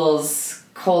tools,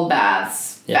 cold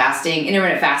baths, fasting,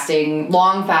 intermittent fasting,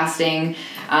 long fasting,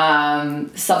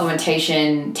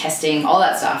 supplementation, testing, all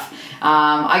that stuff.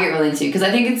 I get really into, because I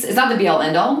think it's not the be all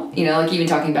end all, you know, like even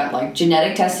talking about like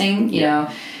genetic testing, you know,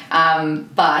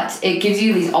 but it gives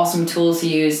you these awesome tools to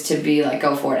use to be like,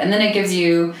 go for it. And then it gives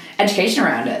you education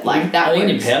around it. Like that. I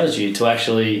think it empowers you to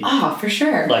actually, for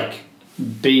sure, like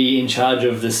be in charge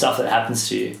of the stuff that happens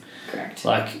to you. Correct.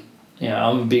 Like, you know,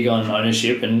 I'm big on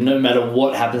ownership, and no matter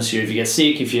what happens to you, if you get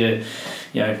sick, if you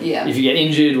if you get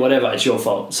injured, whatever, it's your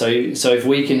fault. So if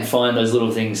we can find those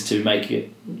little things to make it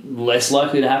less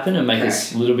likely to happen and make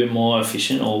us a little bit more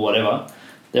efficient or whatever,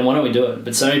 then why don't we do it?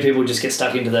 But so many people just get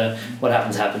stuck into the what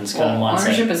happens kind of mindset.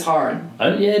 Ownership is hard.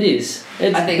 Yeah, it is.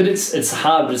 I think, but it's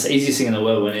hard, but it's the easiest thing in the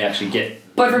world when you actually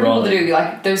get. But for people to do,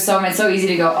 like, it's so easy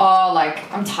to go, oh, like,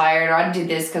 I'm tired, or I did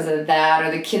this because of that,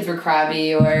 or the kids were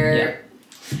crabby, or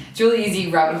it's really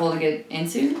easy rabbit hole to get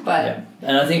into. But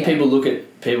and I think people look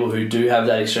at people who do have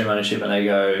that extreme ownership and they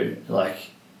go like,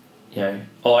 you know,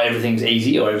 oh, everything's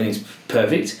easy or everything's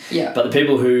perfect. Yeah. But the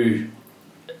people who,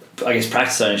 I guess,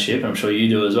 practice ownership, and I'm sure you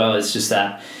do as well, it's just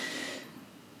that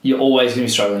you're always going to be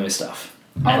struggling with stuff.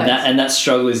 And that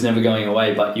struggle is never going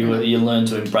away, but you learn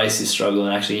to embrace this struggle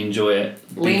and actually enjoy it.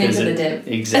 Lean into the dip.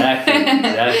 Exactly.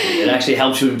 It actually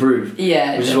helps you improve.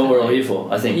 Yeah. Which is what we're all here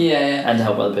for, I think. Yeah. And to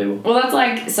help other people. Well, that's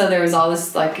like, so there was all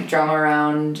this like drama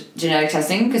around genetic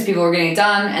testing because people were getting it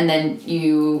done, and then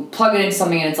you plug it into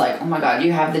something and it's like, oh my god,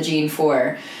 you have the gene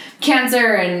for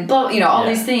cancer and blah, you know, all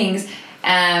these things.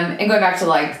 And going back to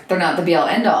like, they're not the be all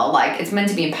end all. Like, it's meant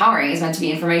to be empowering. It's meant to be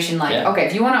information. Like, okay,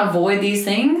 if you want to avoid these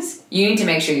things, you need to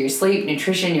make sure your sleep,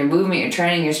 nutrition, your movement, your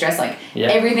training, your stress, like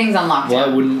everything's on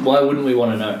lockdown. Why wouldn't we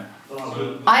want to know?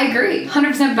 I agree,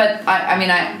 100%. But I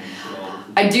mean, I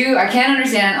can't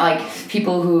understand like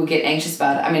people who get anxious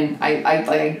about it. I mean,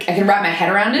 I can wrap my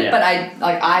head around it, but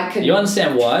I could. You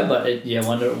understand why, but I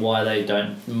wonder why they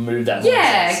don't move that.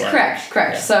 Yeah, correct.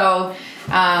 Yeah. So.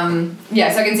 So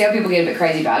I can see how people get a bit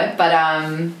crazy about it, but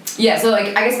so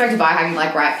like I guess back to biohacking,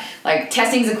 like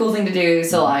testing is a cool thing to do.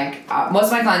 So like most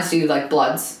of my clients do like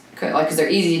bloods, like because they're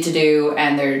easy to do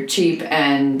and they're cheap,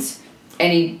 and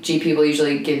any GP will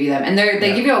usually give you them, and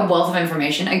they give you a wealth of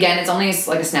information. Again, it's only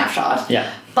like a snapshot.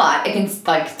 Yeah. But it can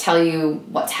like tell you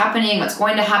what's happening, what's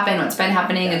going to happen, what's been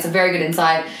happening. Yeah. It's a very good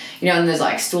insight. You know, and there's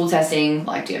like stool testing,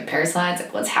 like do you have parasites,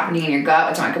 like what's happening in your gut,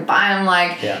 what's your microbiome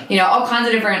like, you know, all kinds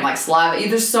of different like saliva.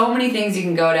 There's so many things you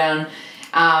can go down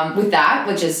with that,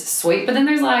 which is sweet. But then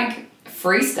there's like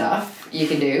free stuff you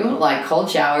can do, like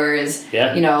cold showers,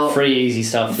 you know. Free, easy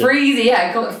stuff. Free, easy,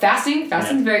 Fasting's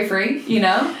very free, you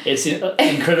know. It's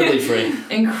incredibly free.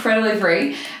 Incredibly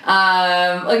free.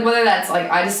 Like whether that's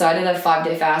like, I decided a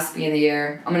 5-day fast at the beginning of the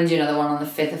year. I'm going to do another one on the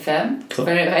 5th of Feb. Cool.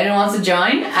 If anyone wants to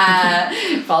join,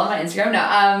 follow my Instagram.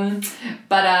 No.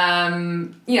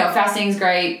 You know, fasting's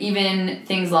great. Even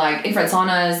things like infrared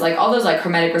saunas, like all those like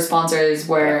hermetic responsors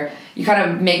where you kind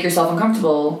of make yourself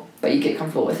uncomfortable, but you get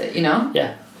comfortable with it, you know?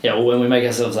 Yeah. Yeah, well, when we make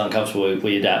ourselves uncomfortable,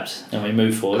 we adapt and we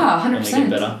move forward. 100%. And we get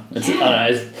better. I don't know,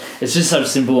 it's just such a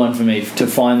simple one for me to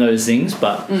find those things,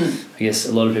 but I guess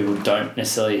a lot of people don't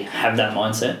necessarily have that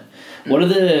mindset. What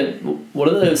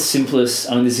are the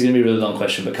simplest? I mean, this is going to be a really long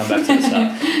question, but come back to this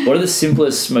stuff. What are the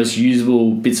simplest, most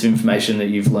usable bits of information that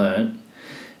you've learned?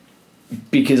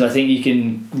 Because I think you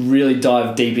can really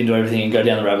dive deep into everything and go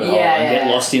down the rabbit hole and get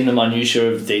lost in the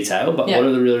minutiae of detail. But what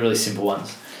are the really, really simple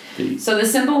ones? So the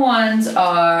simple ones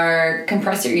are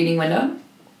compress your eating window,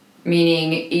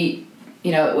 meaning eat,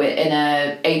 in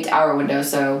a 8-hour window.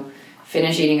 So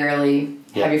finish eating early,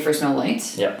 have your first meal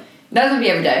late. Yeah. That doesn't be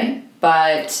every day,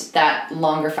 but that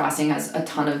longer fasting has a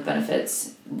ton of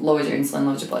benefits. Lowers your insulin,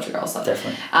 lowers your blood sugar, all stuff.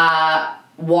 Definitely.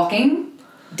 Walking.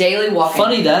 Daily walking.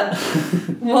 Funny that.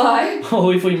 Why?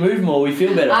 Oh, if we move more, we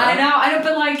feel better. Right? I know,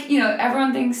 but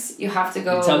everyone thinks you have to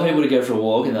go. You tell people to go for a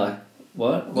walk and they're like,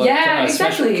 what? Yeah,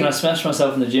 exactly. Can I smash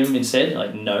myself in the gym instead?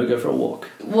 Like, no, go for a walk.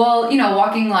 Well,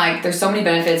 walking, there's so many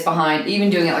benefits behind even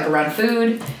doing it, around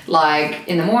food,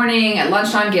 in the morning, at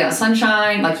lunchtime, get out in the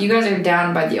sunshine. You guys are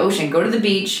down by the ocean, go to the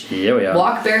beach. Yeah, we are.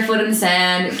 Walk barefoot in the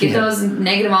sand, get those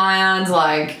negative ions,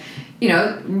 help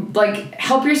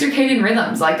your circadian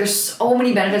rhythms. There's so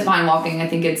many benefits behind walking. I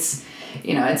think it's,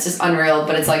 it's just unreal,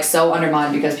 but it's so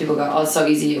undermined because people go, oh, it's so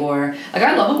easy. Or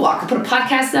I love a walk. I put a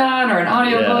podcast on or an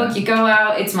audiobook. You go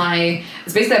out. It's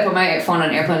basically I put my phone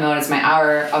on airplane mode. It's my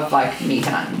hour of me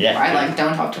time. Yeah. Right?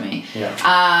 Don't talk to me.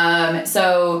 Yeah.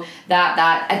 So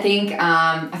that I think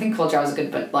cold showers is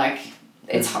good, but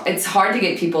it's hard to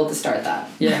get people to start that.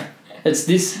 Yeah. It's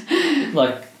this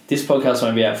this podcast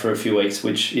won't be out for a few weeks,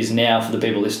 which is now for the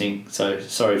people listening. So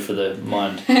sorry for the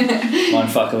mind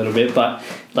fuck a little bit, but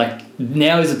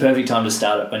now is the perfect time to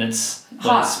start it when it's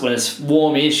when it's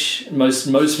warmish. Most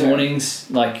mornings,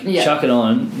 chuck it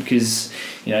on because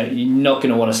you're not going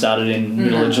to want to start it in the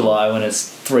middle of July when it's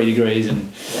 3 degrees and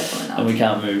we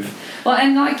can't move. Well,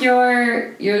 and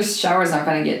your shower's not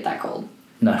going to get that cold.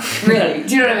 No. Really?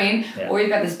 Do you know what I mean? Yeah. Or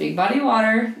you've got this big body of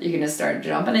water you can just start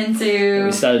jumping into. Yeah,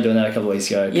 we started doing that a couple of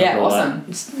weeks ago.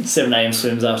 Awesome. 7 a.m.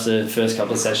 swims after the first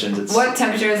couple of sessions. What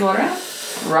temperature is the water at?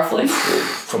 Roughly?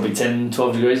 Probably 10,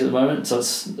 12 degrees at the moment. So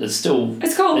it's still...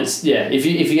 It's cold. If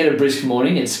you get a brisk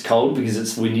morning, it's cold because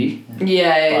it's windy.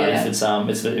 Yeah. If it's a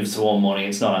warm morning,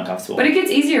 it's not uncomfortable. But it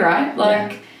gets easier,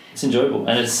 right? It's enjoyable.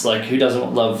 And it's who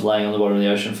doesn't love laying on the bottom of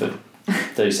the ocean for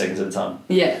 30 seconds at a time?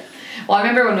 Yeah. Well, I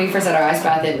remember when we first had our ice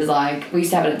bath, it was we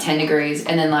used to have it at 10 degrees,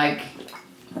 and then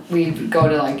we'd go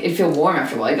to it'd feel warm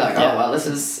after a while. You'd be oh, well, this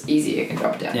is easy, I can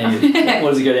drop it down. Yeah, what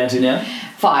does it go down to now?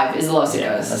 5 is the lowest it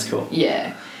goes. That's cool.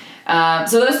 Yeah.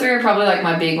 So those 3 are probably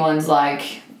my big ones,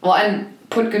 and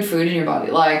put good food in your body.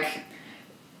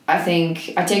 I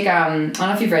think, I take, I don't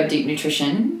know if you've read Deep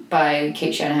Nutrition by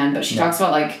Kate Shanahan, but she talks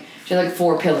about she has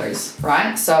 4 pillars,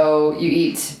 right? So you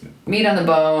eat meat on the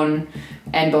bone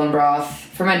and bone broth,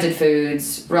 fermented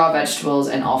foods, raw vegetables,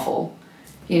 and offal.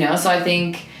 So I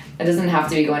think it doesn't have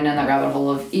to be going down that rabbit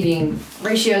hole of eating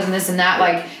ratios and this and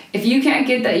that. If you can't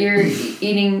get that you're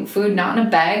eating food not in a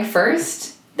bag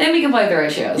first, then we can play with the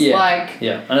ratios.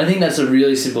 Yeah. And I think that's a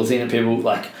really simple thing that people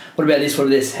what about this, what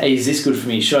about this? Hey, is this good for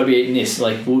me? Should I be eating this?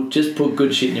 We'll just put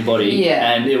good shit in your body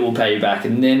and it will pay you back.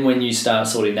 And then when you start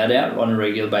sorting that out on a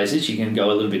regular basis, you can go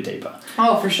a little bit deeper.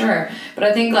 Oh, for sure. But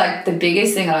I think the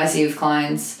biggest thing that I see with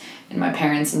clients and my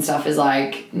parents and stuff is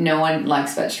no one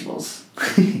likes vegetables.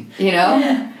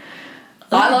 Yeah.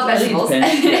 I love vegetables. Yeah,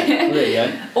 well, there you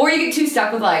go. Or you get too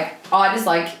stuck with I just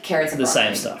like carrots and the broccoli.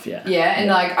 same stuff, yeah. Yeah,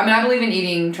 and I believe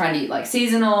in trying to eat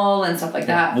seasonal and stuff like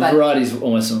that. Well, variety is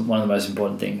almost one of the most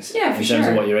important things. Yeah, in terms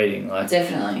of what you're eating.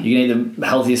 Definitely. You can eat the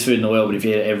healthiest food in the world, but if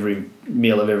you eat every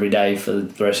meal of every day for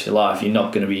the rest of your life, you're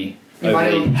not going to be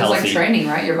overly healthy. It's like training,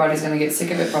 right? Your body's going to get sick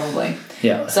of it probably.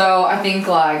 Yeah. So I think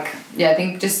I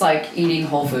think just eating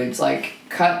whole foods,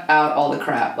 cut out all the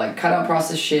crap, cut out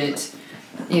processed shit,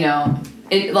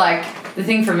 it the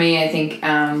thing for me, I think,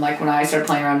 when I started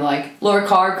playing around lower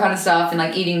carb kind of stuff and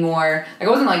eating more, I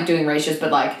wasn't doing ratios,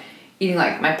 but eating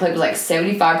my plate was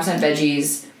 75%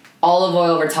 veggies, olive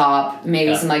oil over top,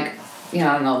 maybe some I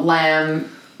don't know, lamb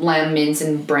mince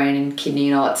and brain and kidney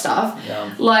and all that stuff.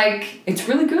 Yeah. It's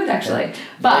really good actually. Yeah.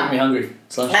 But make me hungry.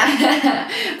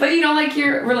 but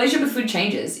your relationship with food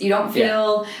changes. You don't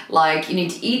feel you need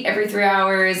to eat every 3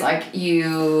 hours.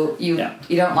 You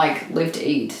don't live to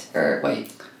eat, or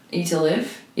wait, eat to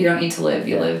live. You don't eat to live.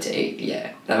 You live to eat.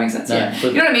 Yeah, that makes sense. No, yeah,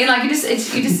 you know what I mean. You just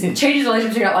changes the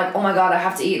relationship. You're not oh my god, I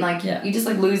have to eat. And you just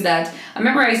lose that. I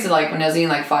remember I used to when I was eating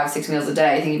 5-6 meals a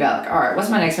day, thinking about all right, what's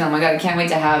my next meal? Oh my god, I can't wait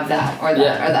to have that or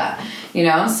that or that.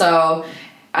 So.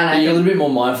 And you're a little bit more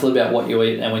mindful about what you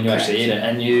eat and when you actually eat it.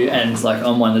 And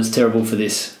I'm one that's terrible for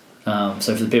this. So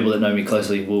for the people that know me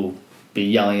closely will be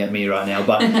yelling at me right now.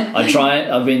 But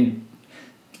I've been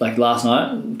like last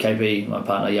night, KP, my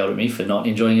partner, yelled at me for not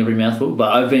enjoying every mouthful,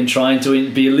 but I've been trying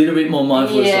to be a little bit more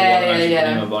mindful as to what I'm actually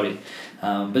putting in my body.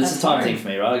 But it's a time thing for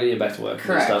me, right? I gotta get back to work.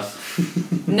 Correct. And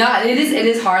stuff. No, it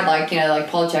is hard. Like, you know, like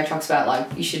Paul Chek talks about,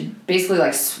 like, you should basically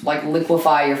like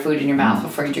liquefy your food in your mouth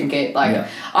before you drink it. Like,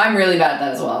 I'm really bad at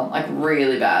that as well. Like,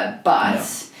 really bad.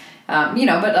 But you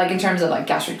know, but like in terms of like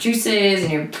gastric juices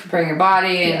and you're preparing your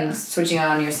body and switching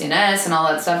on your CNS and all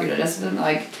that stuff, your digestive,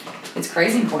 like, it's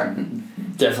crazy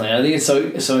important. Definitely. I think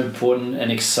it's so important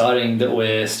and exciting that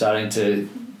we're starting to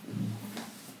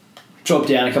drop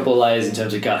down a couple of layers in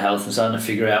terms of gut health and starting to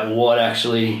figure out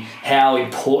how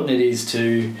important it is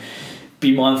to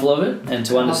be mindful of it and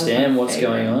to understand what's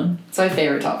going on. It's my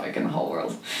favorite topic in the whole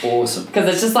world. Awesome. Because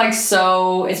it's just like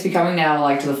it's becoming now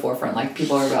like to the forefront. Like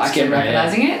people are actually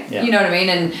recognizing it. Yeah. You know what I mean?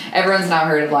 And everyone's now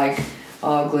heard of like,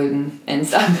 gluten and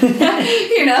stuff,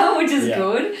 you know, which is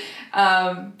good.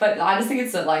 But I just think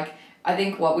it's like, I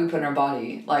think what we put in our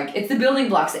body, like, it's the building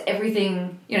blocks of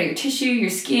everything, you know, your tissue,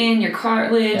 your skin, your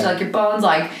cartilage, like your bones.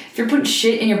 Like, if you're putting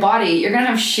shit in your body, you're going to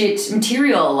have shit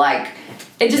material. Like,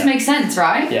 it just makes sense,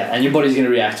 right? Yeah, and your body's going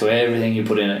to react to everything you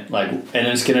put in it. Like, and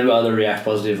it's going to either react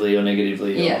positively or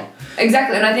negatively. Yeah,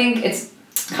 exactly. And I think it's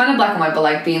kind of black and white, but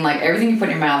like being like everything you put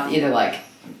in your mouth either like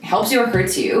helps you or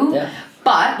hurts you. Yeah.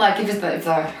 But, like, if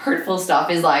the hurtful stuff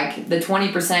is, like, the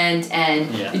 20%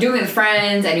 and you're doing it with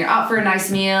friends and you're out for a nice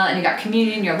meal and you got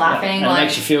communion and you're laughing. And it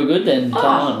makes you feel good, then come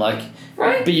on. Like,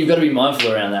 right? But you've got to be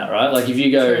mindful around that, right? Like, if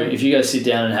you go sit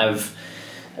down and have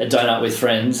a donut with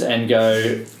friends and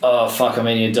go, oh, fuck, I'm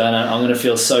eating a donut, I'm going to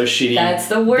feel so shitty. That's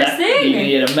the worst thing. You're going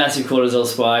to get a massive cortisol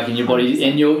spike and your body,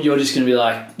 and you're just going to be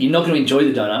like, you're not going to enjoy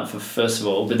the donut, first of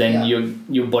all, but then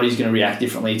your body's going to react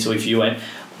differently to if you went,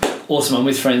 awesome, I'm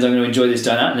with friends, I'm going to enjoy this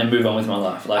donut and then move on with my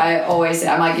life. Like, I always say,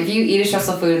 I'm like, if you eat a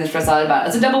stressful food and then stress out about it,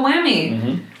 it's a double whammy.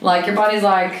 Mm-hmm. Like, your body's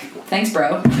like, thanks,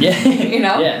 bro. Yeah. You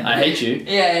know? Yeah, I hate you.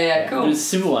 Yeah, cool. But it's a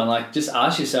simple one. Like, just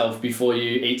ask yourself before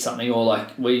you eat something, or like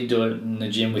we do it in the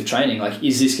gym with training, like,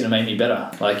 is this going to make me better?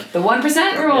 Like, the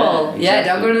 1% rule. Yeah, exactly.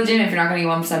 Don't go to the gym if you're not going to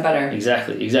get 1% better.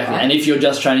 Exactly. Right. And if you're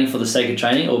just training for the sake of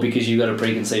training, or because you've got a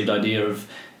preconceived idea of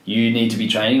you need to be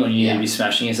training, or you need to be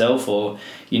smashing yourself, or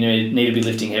you need to be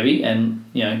lifting heavy, and,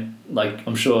 you know, like,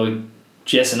 I'm sure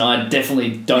Jess and I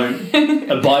definitely don't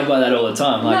abide by that all the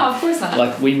time. Like, no, of course not.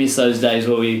 Like, we miss those days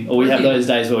where we have those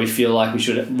days where we feel like we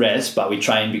should rest, but we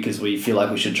train because we feel like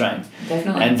we should train.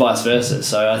 Definitely. And vice versa.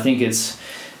 So I think it's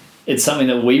something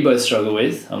that we both struggle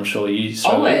with. I'm sure you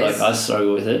struggle with it, like I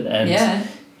struggle with it. And,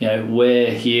 you know,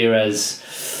 we're here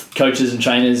as coaches and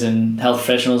trainers and health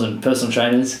professionals and personal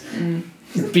trainers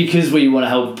because we want to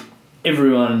help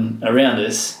everyone around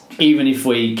us, even if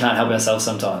we can't help ourselves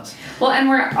sometimes. Well, and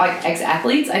we're like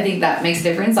ex-athletes. I think that makes a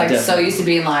difference. Like, definitely. So used to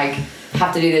being like,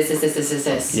 have to do this,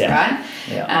 right?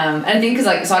 Yeah. And I think because,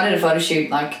 like, so I did a photo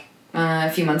shoot like a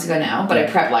few months ago now, but I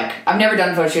prepped, like, I've never done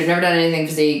a photo shoot, never done anything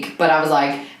physique, but I was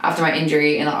like, after my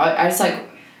injury, and I just like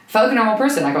felt like a normal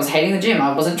person. Like, I was hating the gym.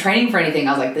 I wasn't training for anything.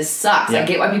 I was like, this sucks. I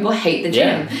get why people hate the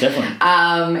gym. Yeah, definitely.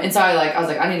 And so I was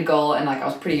like, I need a goal, and like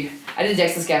I did a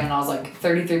DEXA scan and I was like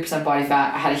 33% body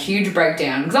fat. I had a huge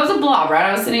breakdown because I was a blob, right?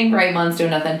 I was sitting for 8 months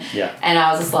doing nothing. Yeah. And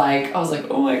I was like,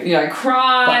 oh my, I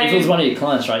cried. But if it was one of your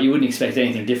clients, right, you wouldn't expect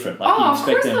anything different. Like, you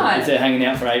expect them, not. If they're hanging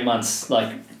out for 8 months,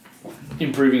 like,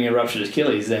 improving a ruptured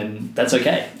Achilles, then that's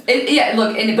okay. But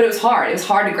it was hard. It was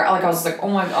hard to like, I was like,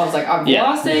 I've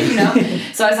lost it, you know?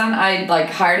 So I like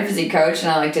hired a physique coach and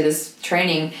I like did this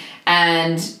training,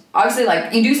 and obviously,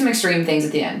 like, you do some extreme things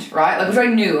at the end, right? Like, which I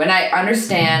knew, and I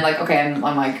understand, like, okay, I'm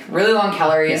like really long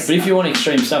calories. Yeah, but if you want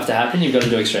extreme stuff to happen, you've got to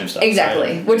do extreme stuff.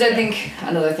 Exactly. So, which I think,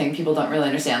 another thing people don't really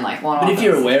understand, like, but if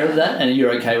you're aware of that and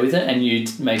you're okay with it and you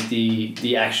make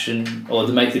the action or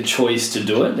make the choice to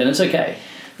do it, then it's okay.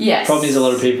 Yes. The problem is a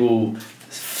lot of people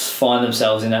find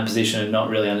themselves in that position and not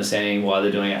really understanding why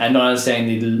they're doing it and not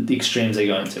understanding the extremes they're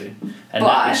going to. And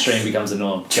that extreme becomes the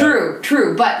norm.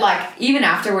 True. But, like, even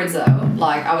afterwards, though,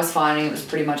 like, I was finding it was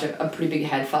pretty much a pretty big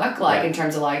head fuck, like, in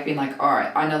terms of, like, being like, all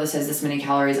right, I know this has this many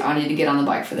calories, I need to get on the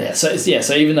bike for this.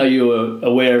 So even though you were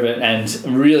aware of it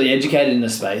and really educated in the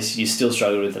space, you still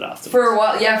struggled with it afterwards. For a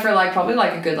while, for, like, probably,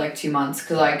 like, a good, like, 2 months,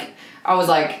 because, like, I was,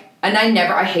 like, and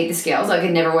I hate the scales, like, I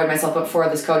never weighed myself up before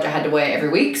this coach, I had to weigh it every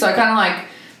week, so I kind of, like,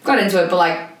 got into it, but,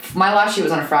 like, my last shoot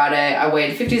was on a Friday. I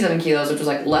weighed 57 kilos, which was,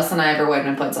 like, less than I ever weighed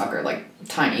when I played soccer, like,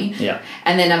 tiny. Yeah.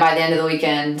 And then by the end of the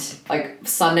weekend, like,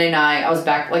 Sunday night, I was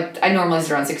back, like, I normally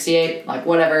sit around 68, like,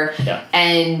 whatever. Yeah.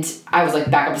 And I was, like,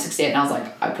 back up to 68, and I was,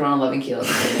 like, I put on 11 kilos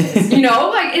in 3 days. You know?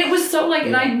 Like, and it was so, like,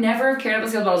 and I never cared about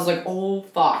scales, but I was, like, oh,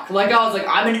 fuck. Like, I was, like,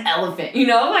 I'm an elephant, you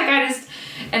know? Like,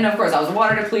 and of course, I was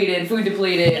water depleted, food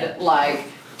depleted, like,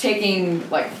 taking,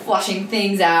 like, flushing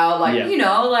things out, like, Yeah. you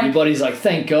know, like... Your body's like,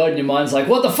 thank God, and your mind's like,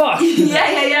 what the fuck?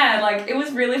 yeah. Like, it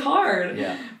was really hard.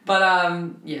 Yeah. But,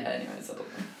 yeah, anyway, so...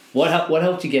 What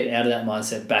helped you get out of that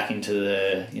mindset back into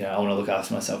the, you know, I want to look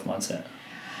after myself mindset?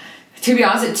 To be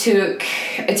honest, it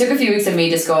took a few weeks of me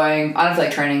just going, I don't feel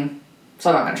like training, so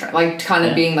I'm not going to train. Like, kind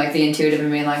of being, like, the intuitive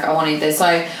and being like, I want to eat this. So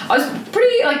I was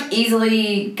pretty, like,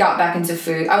 easily got back into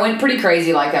food. I went pretty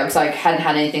crazy like that because I hadn't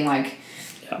had anything, like,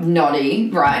 naughty,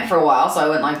 right, for a while. So I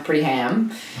went, like, pretty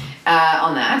ham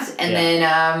on that. And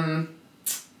then,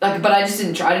 like, but I just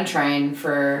didn't train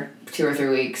for 2 or 3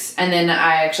 weeks. And then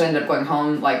I actually ended up going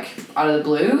home, like, out of the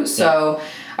blue. So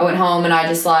I went home and I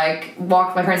just, like,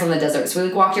 walked. My parents live in the desert, so we,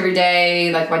 like, walked every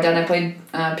day. Like, my dad and I played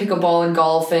pickleball and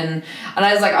golf, and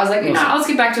I was like, you know, let's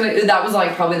get back to it. That was,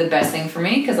 like, probably the best thing for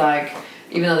me, because, like,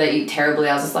 even though they eat terribly,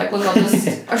 I was just like, look,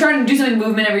 I'm trying to do something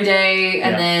movement every day,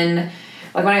 and then,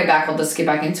 like, when I get back, I'll just get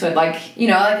back into it. Like, you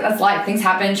know, like, that's life. Things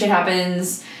happen, shit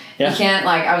happens. You can't,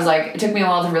 like, I was like, it took me a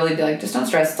while to really be like, just don't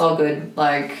stress, it's all good,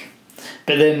 like...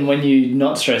 But then when you're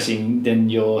not stressing, then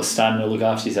you're starting to look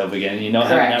after yourself again, and you're not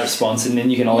having that response, and then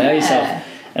you can allow yourself.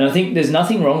 And I think there's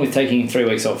nothing wrong with taking 3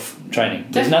 weeks off training.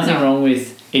 There's nothing wrong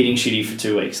with eating shitty for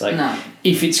 2 weeks. Like,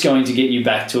 if it's going to get you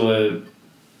back to a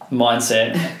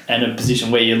mindset and a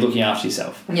position where you're looking after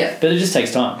yourself. Yeah. But it just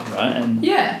takes time, right? And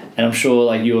and I'm sure,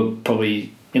 like, you're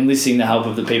probably enlisting the help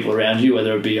of the people around you,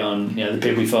 whether it be on, you know, the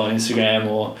people you follow on Instagram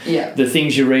or the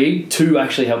things you read, to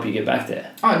actually help you get back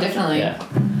there. Oh, definitely.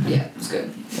 Yeah, it's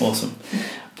good. Awesome.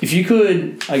 If you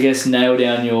could, I guess, nail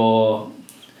down your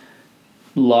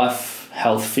life,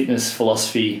 health, fitness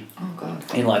philosophy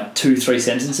in like 2-3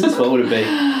 sentences, what would it be?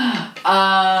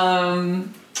 I'll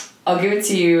give it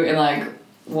to you in like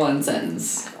 1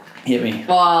 sentence. Hit me.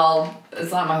 Well,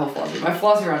 it's not my whole philosophy. My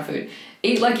philosophy around food: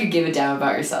 eat like you give a damn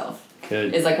about yourself.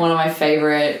 Good. Is like one of my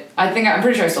favorite. I'm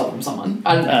pretty sure I stole it from someone.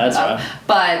 That's right.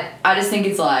 But I just think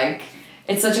it's like,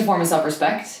 it's such a form of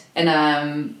self-respect, and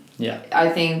I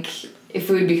think if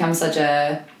food becomes such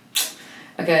a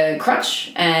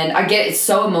crutch, and I get it's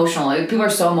so emotional. Like, people are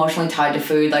so emotionally tied to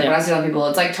food. Like when I see other people,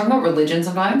 it's like talking about religion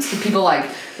sometimes. Because people like,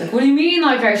 what do you mean?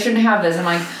 Like, I shouldn't have this? I'm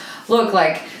like, look,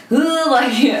 like.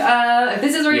 If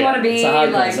this is where you want to be, it's a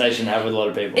hard like, conversation to have with a lot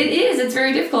of people. It is. It's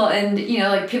very difficult, and you know,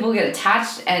 like, people get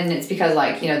attached, and it's because,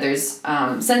 like, you know, there's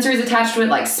sensories attached to it,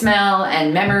 like smell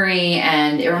and memory,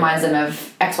 and it reminds them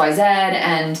of XYZ,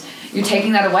 and you're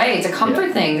taking that away. It's a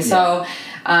comfort thing. So,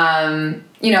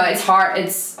 you know, it's hard.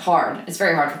 It's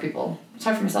very hard for people. It's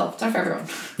hard for myself. It's hard for everyone.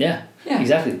 Yeah.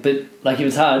 Exactly. But like, if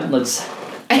it's hard, let's.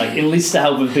 Like, enlist the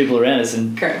help of people around us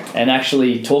and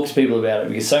actually talk to people about it,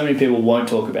 because so many people won't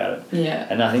talk about it. Yeah.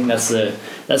 And I think that's the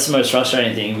most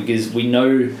frustrating thing, because we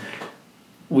know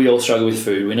we all struggle with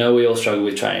food. We know we all struggle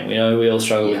with training. We know we all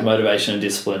struggle with motivation and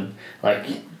discipline. Like,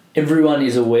 everyone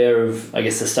is aware of, I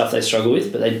guess, the stuff they struggle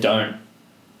with, but they don't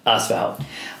ask for help.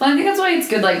 Well, I think that's why it's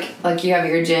good, like you have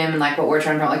your gym and like what we're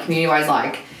trying to promote, like community-wise,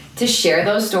 like to share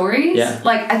those stories. Yeah.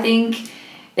 Like, I think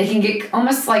they can get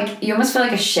almost like, you almost feel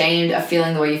like ashamed of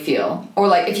feeling the way you feel. Or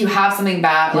like if you have something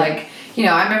bad, like, you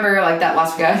know, I remember like that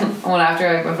last week I went after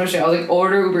I went for a show, I was like,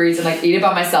 order Uber Eats and like eat it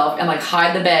by myself and like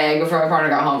hide the bag before my partner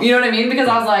got home. You know what I mean? Because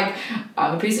I was like,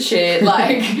 I'm a piece of shit.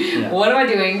 Like, what am I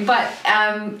doing? But,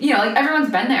 you know, like everyone's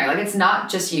been there. Like, it's not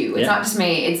just you. It's not just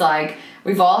me. It's like,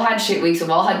 we've all had shit weeks. We've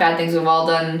all had bad things. We've all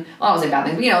done, well, I don't say bad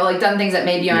things, but, you know, like done things that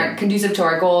maybe aren't conducive to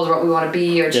our goals or what we want to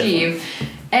be or achieve.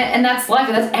 And that's life,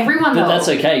 and that's everyone, though. But that's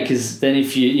okay, because then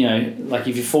if you know, like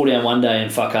if you fall down one day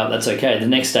and fuck up, that's okay. The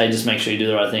next day, just make sure you do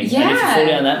the right thing. Yeah. And if you fall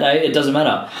down that day, it doesn't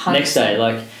matter. 100%. Next day,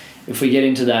 like, if we get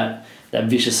into that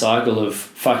vicious cycle of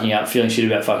fucking up, feeling shit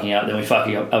about fucking up, then we fuck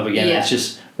up again. Yeah. It's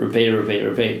just repeat.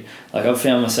 Like, I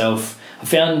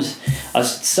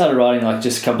started writing like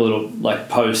just a couple little like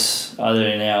posts either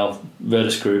in our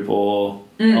Virtus group or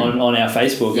on our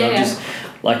Facebook. And I'm just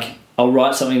like, I'll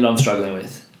write something that I'm struggling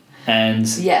with. And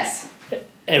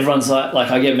everyone's like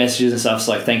I get messages and stuff, it's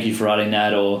like, thank you for writing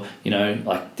that, or, you know,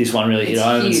 like this one really hit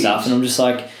home and stuff. And I'm just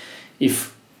like,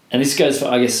 and this goes for,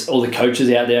 I guess, all the coaches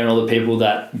out there and all the people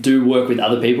that do work with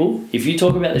other people. If you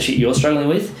talk about the shit you're struggling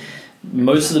with,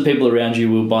 most of the people around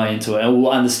you will buy into it and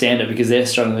will understand it, because they're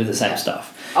struggling with the same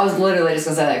stuff. I was literally just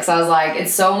gonna say that, because I was like,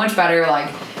 it's so much better like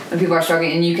when people are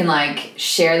struggling and you can like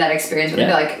share that experience with them.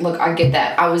 Be like, look, I get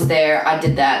that, I was there, I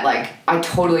did that, like I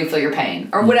totally feel your pain,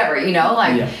 or whatever, you know,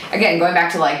 like again, going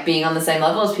back to like being on the same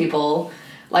level as people,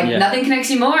 like nothing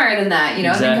connects you more than that, you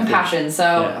know, than compassion.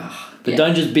 So but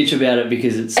don't just bitch about it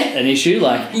because it's an issue.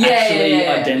 Like, actually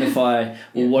identify,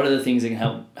 well, what are the things that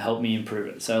can help me improve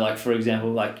it. So like, for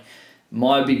example, like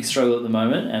my big struggle at the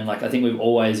moment, and like I think we've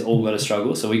always all got a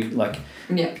struggle. So we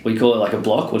call it like a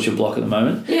block. What's your block at the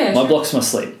moment? Yeah. My block's my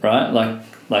sleep, right? Like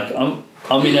I'm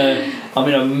in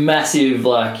a massive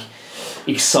like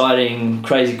exciting,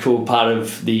 crazy, cool part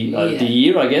of the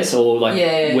year, I guess, or like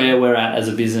where we're at as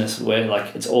a business, where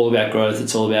like it's all about growth.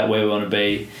 It's all about where we want to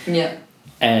be. Yeah.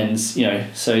 And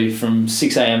so from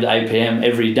 6 a.m. to 8 p.m.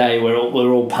 every day, we're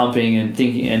all pumping and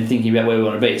thinking about where we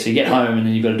want to be. So you get home and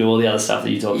then you've got to do all the other stuff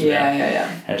that you talked about. Yeah.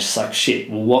 And it's just like,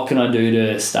 shit, well, what can I do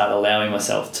to start allowing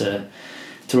myself to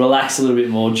relax a little bit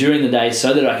more during the day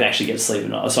so that I can actually get sleep at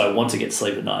night. So I want to get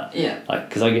sleep at night. Yeah. Like,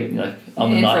 because I get, I'm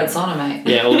a night. Infrared sauna, mate.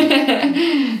 Yeah, well,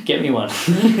 get me one.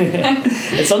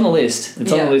 It's on the list.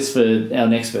 It's on the list for our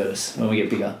next Virtus when we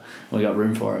get bigger. We got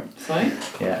room for it. Sweet.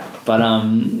 Yeah. But,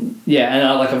 and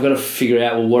I've got to figure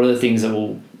out, well, what are the things that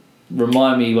will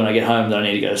remind me when I get home that I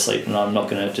need to go to sleep and I'm not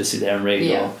going to just sit there and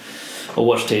read or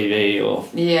watch TV or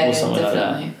something like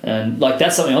that. And like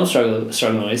that's something I'm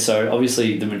struggling with. So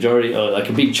obviously the majority or like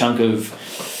a big chunk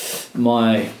of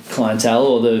my clientele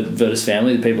or the Virtus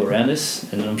family, the people around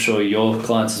us, and I'm sure your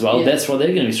clients as well, that's what they're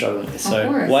going to be struggling with.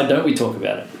 So why don't we talk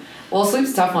about it? Well,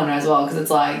 sleep's a tough one as well because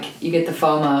it's like you get the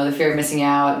FOMO, the fear of missing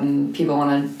out, and people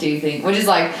want to do things, which is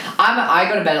like I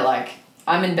go to bed at like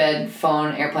I'm in bed,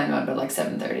 phone, airplane mode, but like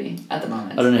 7:30 at the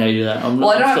moment. I don't know how you do that. I don't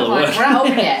have clients. We're not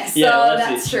open yet, so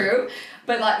that's true.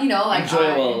 But like enjoy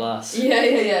it while it lasts.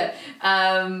 Yeah.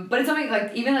 But it's something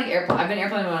like even like airplane. I've been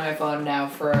airplane mode on my phone now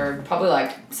for probably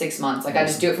like 6 months. Like I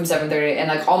just do it from 7:30, and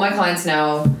like all my clients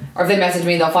know, or if they message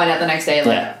me, they'll find out the next day.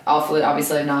 Like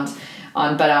obviously I'm not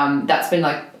on, but that's been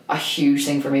like a huge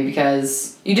thing for me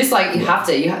because you just like you have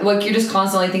to you're just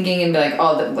constantly thinking and be like,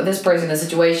 oh, this person, the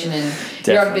situation, and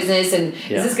your business, and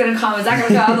is this gonna come, is that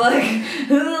gonna come, like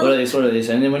what are these,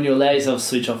 and then when you allow yourself to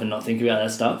switch off and not think about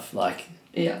that stuff, like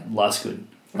life's good.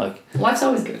 Like life's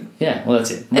always good. Yeah, well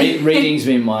that's it. Reading's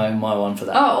been my one for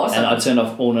that. Oh, awesome. And I turned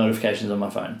off all notifications on my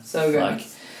phone. So good.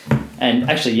 And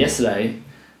actually yesterday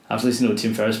after listening to a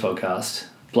Tim Ferriss podcast,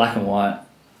 black and white.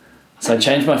 So I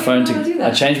changed my phone to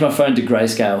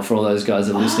grayscale for all those guys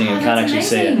that are listening and can't actually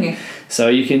see it. So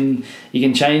you can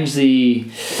change the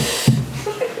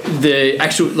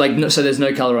actual so there's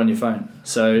no color on your phone.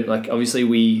 So like obviously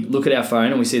we look at our phone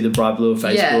and we see the bright blue of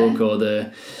Facebook or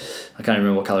the I can't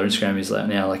remember what color Instagram is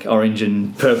now, like orange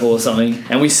and purple or something,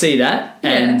 and we see that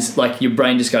and like your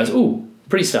brain just goes, ooh,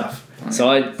 pretty stuff.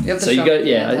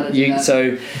 Okay.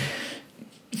 So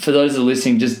for those that are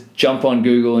listening, just jump on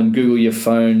Google and Google your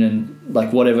phone and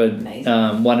like whatever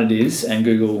one it is and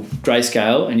Google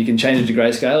grayscale, and you can change it to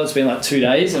grayscale. It's been like 2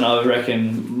 days and I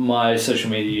reckon my social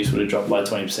media use would have dropped by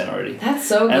 20% already. That's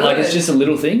so good. And like it's just a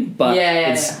little thing, but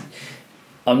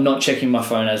I'm not checking my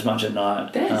phone as much at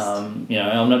night. I'm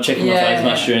not checking my phone as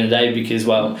much during the day because,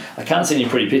 well, I can't see any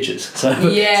pretty pictures. So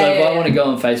if I want to go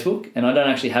on Facebook, and I don't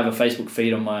actually have a Facebook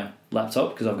feed on my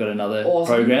laptop because I've got another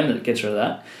program that gets rid of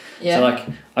that. Yeah. So like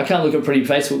I can't look at pretty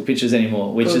Facebook pictures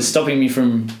anymore, which is stopping me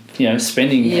from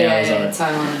spending hours on it.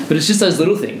 Time on it. But it's just those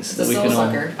little things that we can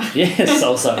sucker.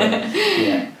 Soul sucker.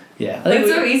 Yeah. I think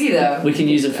it's so easy though. We can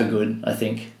use it for good, I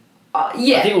think. I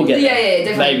think we'll get there. Yeah,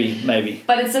 definitely. Maybe.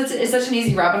 But it's such an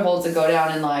easy rabbit hole to go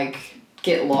down and like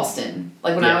get lost in.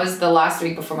 Like when I was the last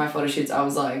week before my photo shoots, I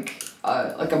was like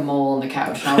a mole on the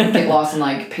couch, and I would get lost in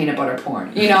like peanut butter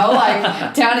porn.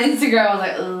 Like down Instagram, I was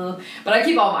like, ugh. But I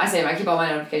keep all my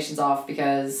notifications off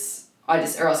because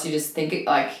or else you just think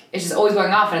it's just always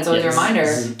going off, and it's always a reminder.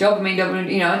 Dopamine.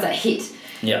 It's a hit.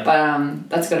 Yeah. But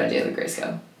that's a good idea, the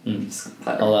grayscale.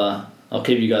 I'll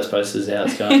keep you guys posted as how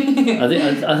it's going.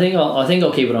 I think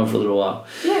I'll keep it on for a little while.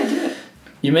 Yeah, do it.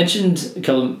 You mentioned a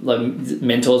couple of, like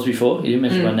mentors before. You didn't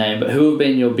mention my name, but who have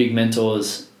been your big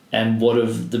mentors, and what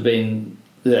have been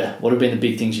the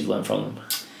big things you've learned from them?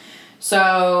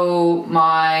 So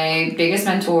my biggest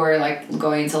mentor, like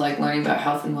going into like learning about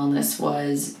health and wellness,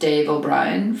 was Dave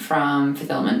O'Brien from Fifth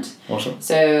Element. Awesome.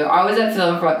 So I was at Fifth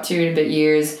Element for about 2 and a bit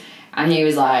years, and he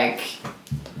was just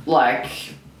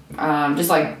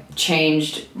like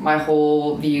changed my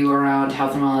whole view around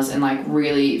health and wellness and like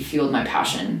really fueled my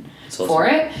passion for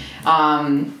it.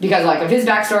 Because like of his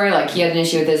backstory, like he had an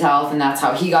issue with his health and that's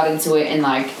how he got into it, and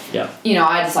like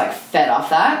I just like fed off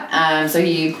that. So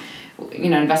he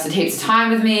invested heaps of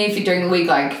time with me during the week,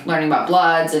 like learning about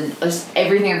bloods and just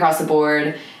everything across the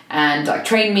board, and like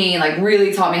trained me and like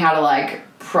really taught me how to like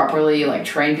properly like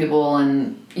train people,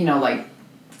 and like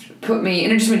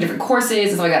introduced me to different courses and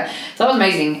stuff like that. So that was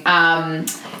amazing.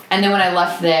 And then when I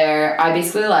left there, I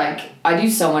basically I do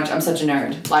so much. I'm such a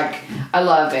nerd. Like I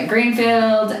love Ben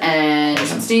Greenfield and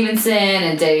Sean Stevenson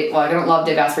and Dave. Well, I don't love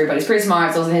Dave Asprey, but he's pretty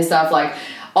smart. So his stuff. Like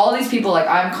all these people, like,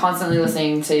 I'm constantly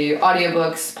listening to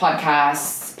audiobooks,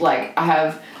 podcasts, like, I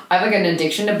have like an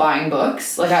addiction to buying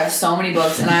books. Like, I have so many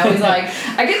books, and I always like,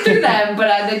 I get through them, but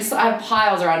I have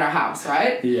piles around our house,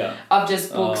 right? Yeah. Of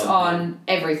just books on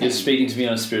everything. You're speaking to me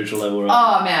on a spiritual level, right?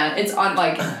 Oh, man. It's on,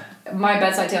 like, my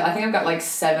bedside table. I think I've got, like,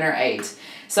 7 or 8.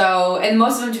 So, and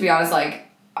most of them, to be honest, like,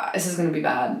 this is going to be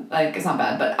bad. Like, it's not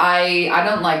bad, but I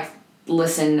don't, like,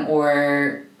 listen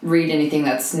or read anything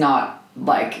that's not,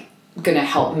 like, gonna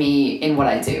help me in what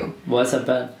I do. Why is that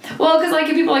bad? Well, because like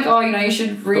if people are like, oh, you know, you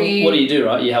should read. But what do you do,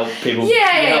 right? You help people.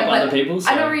 Yeah, you help other people. So.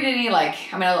 I don't read any like.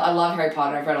 I mean, I love Harry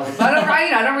Potter. I've read all of them. But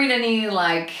I don't read any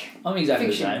like. I'm exactly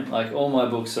fiction. the same. Like all my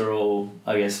books are all,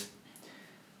 I guess,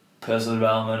 personal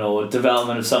development or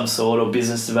development of some sort, or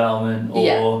business development,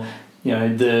 or you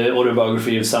know, the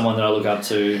autobiography of someone that I look up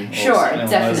to. Or sure,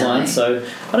 definitely. So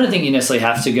I don't think you necessarily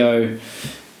have to go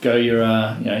your you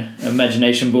know,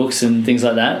 imagination books and things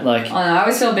like that. Like I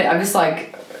always feel a bit. I'm just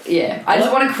like, I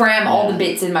just want to cram all the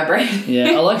bits in my brain.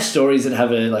 I like stories that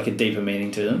have a deeper meaning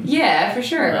to them. Yeah, for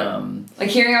sure. Like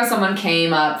hearing how someone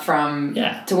came up from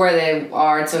to where they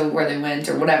are to where they went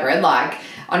or whatever, and like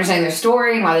understanding their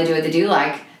story and why they do what they do.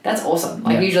 Like that's awesome.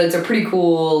 Like usually it's a pretty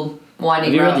cool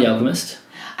winding. Have you read The Alchemist?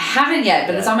 I haven't yet,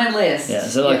 but it's on my list. Yeah,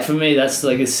 so like for me, that's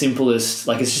like as simple as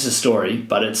like it's just a story,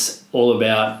 but it's all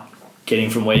about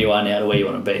getting from where you are now to where you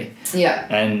want to be. Yeah.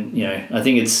 And, you know, I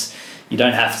think you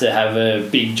don't have to have a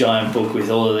big giant book with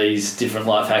all of these different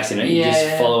life hacks in it. You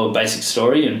just follow a basic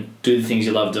story and do the things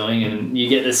you love doing and you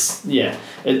get this, for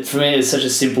me it's such a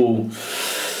simple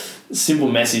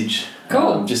message.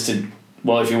 Cool. Just to,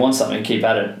 well, if you want something, keep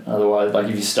at it. Otherwise, like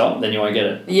if you stop, then you won't get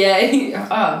it.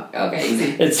 Yeah. Oh, okay,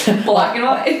 easy. It's black and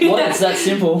white. Well, it's that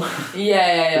simple.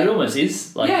 Yeah. But it almost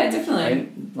is. Like, yeah, definitely.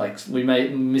 Like we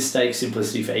mistake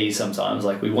simplicity for ease sometimes.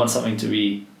 Like we want something to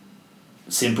be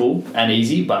simple and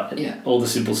easy, but all the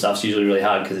simple stuff's usually really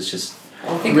hard because it's just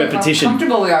repetition. How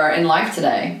comfortable we are in life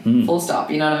today. Full stop.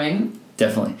 You know what I mean?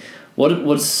 Definitely.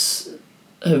 What's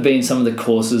have been some of the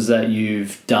courses that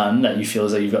you've done that you feel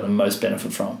as though you've got the most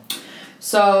benefit from?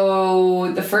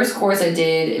 So the first course I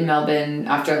did in Melbourne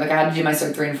after I had to do my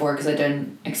Cert 3 and 4 because I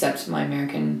didn't accept my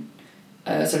American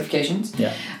certifications. Yeah.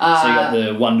 So you got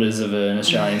the wonders of an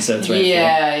Australian Cert 3 and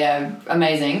 4. Yeah,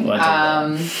 amazing.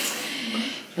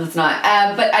 It's not.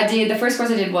 But I did, the first course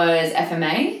I did was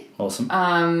FMA.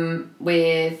 Awesome.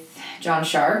 With John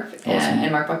Sharp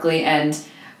and Mark Buckley, and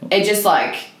it just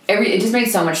like it just made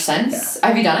so much sense. Yeah.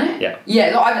 Have you done it? Yeah.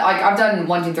 Yeah. No, I've done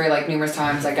 1, 2, 3 like numerous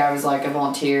times. Like I was like a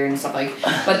volunteer and stuff like.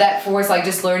 But that was like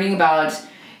just learning about,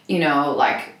 you know,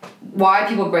 like why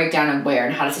people break down and where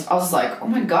and how to. I was like, oh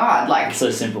my god, like it's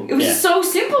so simple. It was so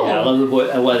simple. Yeah, I love the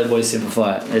way the boys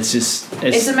simplify it. It's just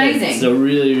it's amazing. It's a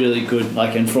really really good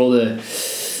like, and for all the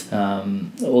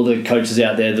coaches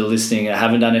out there that are listening and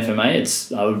haven't done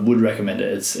FMA, I would recommend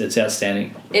it. It's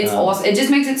outstanding. It's awesome. It just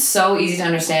makes it so easy to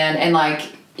understand and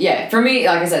like. Yeah, for me,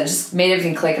 like I said, it just made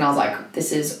everything click and I was like,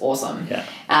 this is awesome.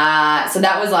 Yeah. So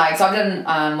that was like, so I've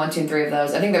done 1, 2, and 3 of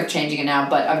those. I think they're changing it now,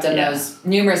 but I've done those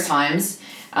numerous times.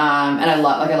 And I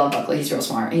love Buckley. He's real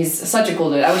smart. He's such a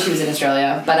cool dude. I wish he was in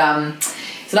Australia. But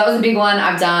so that was a big one.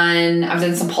 I've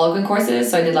done some Poliquin courses.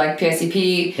 So I did like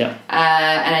PICP. Yeah.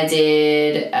 And I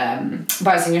did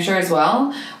biosignature as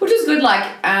well, which was good. Like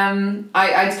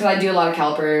because I do a lot of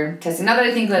caliper testing. Not that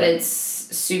I think that it's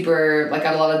super like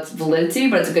got a lot of validity,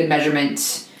 but it's a good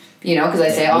measurement, you know, because I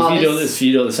say, if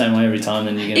you do it the same way every time,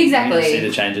 then you're gonna see the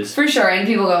changes for sure. And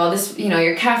people go, oh, this, you know,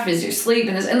 your calf is your sleep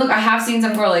and this, and look, I have seen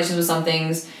some correlations with some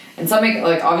things, and some make,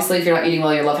 like obviously if you're not eating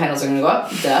well, your love handles are gonna go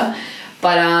up, duh.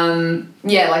 But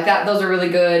like that, those are really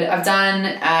good. I've done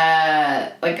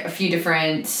like a few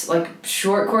different like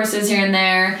short courses here and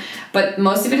there, but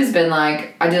most of it has been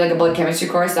like I did like a blood chemistry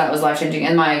course that was life changing,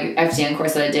 and my FCN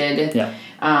course that I did. Yeah.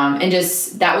 And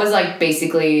just that was like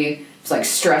basically it's like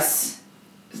stress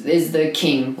is the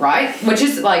king, right? Which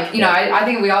is like, you know, I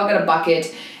think we all got a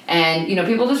bucket, and you know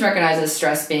people just recognize as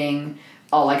stress being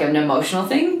like an emotional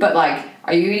thing, but like,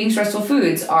 are you eating stressful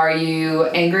foods? Are you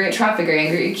angry at traffic? Are you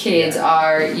angry at your kids? Yeah.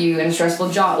 Are you in a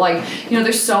stressful job? Like, you know,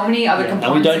 there's so many other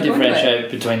components. And we don't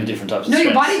differentiate between the different types of stress. No,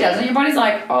 your body doesn't. Your body's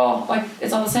like, oh, like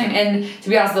it's all the same. And to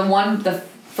be honest, the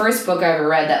first book I ever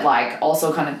read that like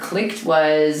also kind of clicked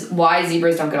was Why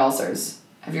Zebras Don't Get Ulcers.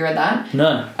 Have you read that?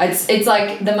 No. It's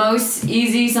like the most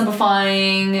easy,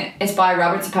 simplifying. It's by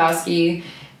Robert Sapolsky.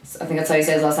 I think that's how you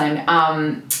say his last name.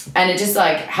 And it just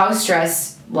like how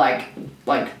stress like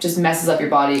just messes up your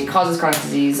body, causes chronic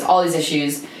disease, all these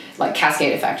issues, like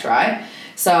cascade effect, right?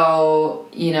 So,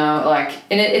 you know, like,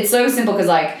 and it's so simple because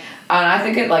like And I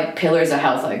think it like pillars of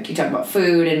health, like you talk about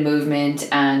food and movement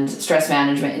and stress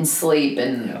management and sleep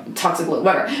and toxic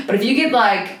whatever. But if you get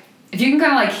like, if you can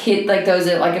kind of like hit like those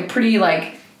at like a pretty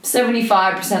like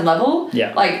 75% level,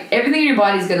 like everything in your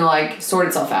body is gonna like sort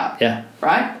itself out. Yeah.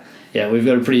 Right? Yeah, we've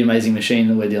got a pretty amazing machine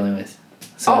that we're dealing with.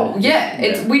 So,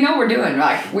 it's we know what we're doing.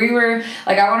 Like we were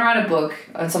like, I want to write a book,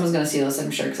 and someone's gonna see this, I'm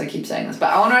sure, because I keep saying this.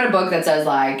 But I want to write a book that says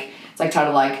like, it's like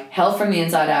titled like Health from the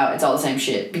Inside Out. It's all the same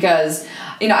shit, because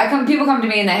people come to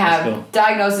me and they have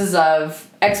diagnoses of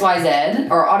XYZ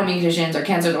or autoimmune conditions or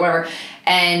cancers or whatever,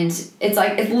 and it's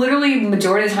like, it's literally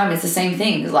majority of the time it's the same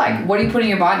things. Like, what do you put in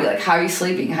your body? Like, how are you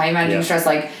sleeping? How are you managing stress?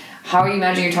 Like, how are you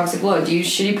managing your toxic load? Do you use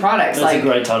shitty products? That's a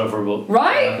great title for a book.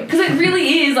 Right? Because it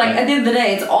really is, like, at the end of the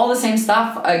day, it's all the same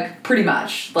stuff, like, pretty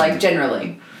much, like,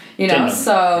 generally.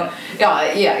 So, you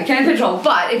can't control.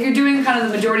 But if you're doing kind of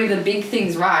the majority of the big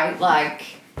things right, like,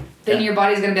 then your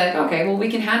body's going to be like, okay, well, we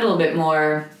can handle a bit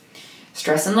more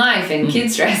stress in life and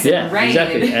kid stress and rain.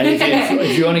 Exactly. And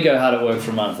if you want to go hard at work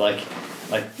for a month, but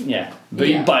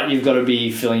you've got to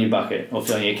be filling your bucket or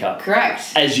filling your cup.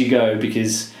 Correct. As you go,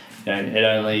 because it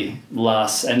only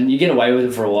lasts, and you get away with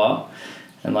it for a while.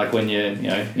 And like when you're in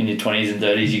your 20s and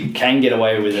 30s, you can get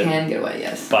away with it. Can get away,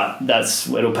 yes. But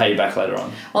it'll pay you back later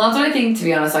on. Well, that's what I think, to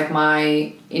be honest. Like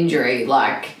my injury,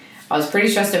 like I was pretty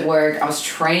stressed at work. I was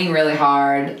training really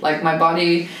hard. Like my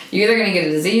body, you're either gonna get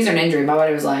a disease or an injury. My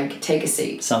body was like, take a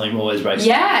seat. Something always breaks.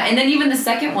 Yeah, and then even the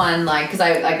second one, like, because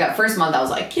I like that first month, I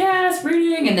was like, yes,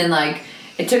 reading, and then like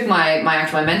it took my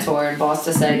mentor and boss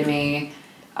to say to me,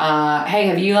 hey,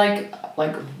 have you like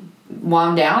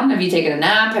wound down? Have you taken a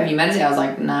nap? Have you meditated? I was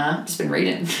like, nah, just been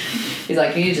reading. He's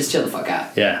like, you need to just chill the fuck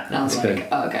out. Yeah. And I was like,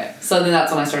 oh, okay. So then that's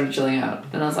when I started chilling out.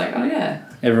 And I was like, oh yeah.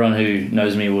 Everyone who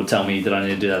knows me will tell me that I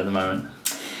need to do that at the moment.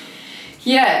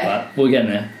 Yeah. But we're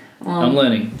getting there. Well, I'm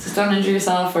learning. Just don't injure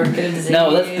yourself or get a disease.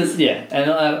 No,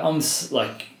 and I'm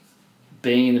like,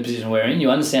 being in the position we're in,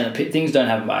 you understand that things don't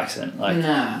happen by accident. Like,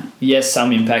 yes,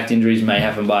 some impact injuries may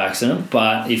happen by accident,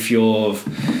 but if you're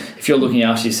looking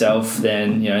after yourself,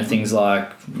 then things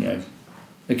like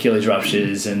Achilles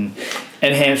ruptures and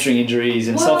hamstring injuries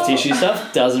and soft tissue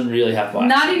stuff doesn't really happen by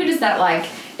accident. Not even just that. Like,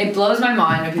 it blows my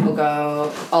mind when people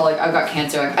go, oh, like I've got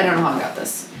cancer. Like, I don't know how I got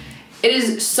this. It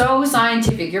is so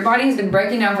scientific. Your body has been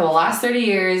breaking down for the last 30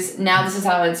 years. Now this is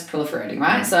how it's proliferating,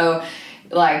 right? So.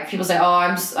 Like, people say, oh,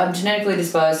 I'm genetically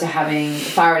disposed to having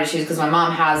thyroid issues because my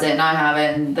mom has it and I have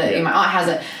it and my aunt has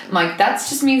it. I'm like, that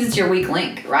just means it's your weak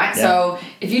link, right? Yeah. So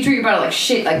if you treat your body like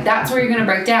shit, like, that's where you're going to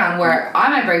break down, where I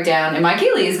might break down in my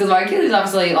Achilles, because my Achilles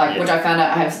obviously, like, which I found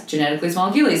out I have genetically small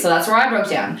Achilles, so that's where I broke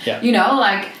down. Yeah.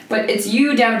 But it's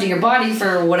you damaging your body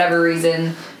for whatever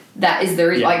reason. That is the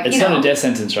reason. Yeah. It's not a death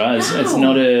sentence, right? It's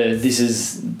not this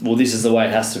is the way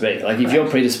it has to be. Like, if you're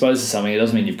predisposed to something, it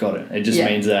doesn't mean you've got it. It just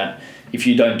means that if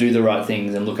you don't do the right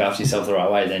things and look after yourself the right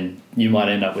way, then you might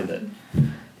end up with it.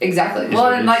 Exactly.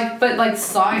 Well, and my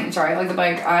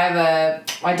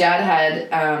dad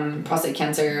had prostate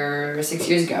cancer 6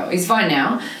 years ago. He's fine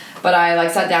now, but I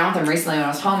sat down with him recently when I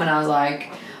was home, and I was like,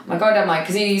 oh my god,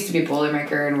 because he used to be a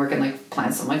Boilermaker and work in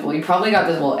plants. So I'm like, well, you probably got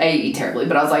this. Well, A, eat terribly,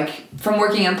 but I was like, from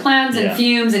working in plants and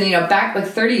fumes, and back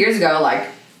 30 years ago,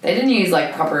 they didn't use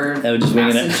proper. They were just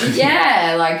winging it.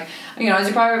 Yeah, is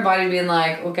your private body being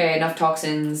okay, enough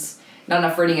toxins, not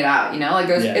enough rooting it out,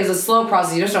 it's a slow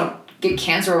process. You just don't get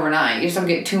cancer overnight. You just don't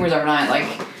get tumors overnight.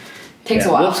 Takes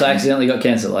a while. Whoops, I accidentally got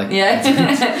cancer. Oh,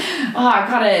 I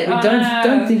caught it.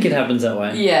 Don't think it happens that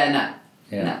way. Yeah, no.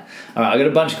 Yeah. No. All right, I got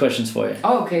a bunch of questions for you.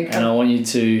 Oh, okay. Cool. And I want you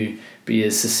to be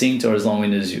as succinct or as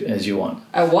long-winded as you want.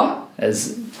 What?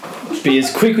 Be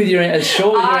as quick with as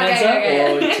short with your answer,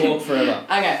 or talk forever.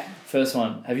 Okay. First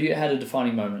one. Have you had a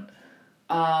defining moment?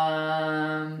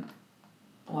 Wow.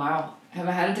 Have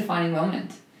I had a defining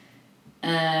moment?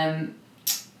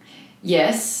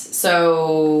 Yes.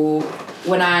 So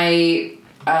when I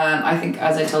think,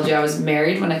 as I told you, I was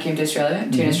married when I came to Australia,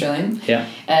 to an Australian. Yeah.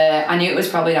 I knew it was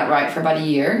probably not right for about a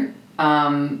year,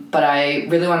 but I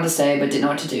really wanted to stay, but didn't know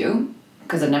what to do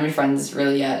because I didn't have any friends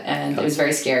really yet, and it was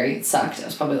very scary. It sucked. I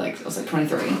was probably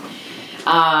 23.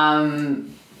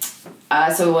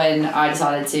 So when I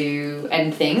decided to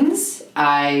end things,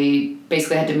 I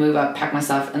basically had to move up, pack my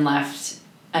stuff, and left,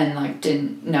 and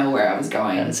didn't know where I was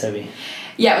going. That's heavy.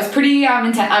 Yeah, it was pretty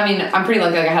intense. I mean, I'm pretty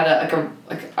lucky. I had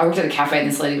I worked at a cafe, and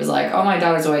this lady was like, "Oh, my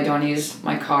daughter's away. Do you want to use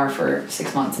my car for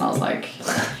 6 months?" And I was like,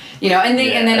 and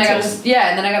then I got this. Yeah,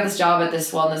 and then I got this job at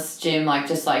this wellness gym,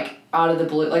 just out of the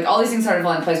blue. All these things started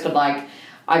falling in place, but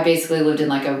I basically lived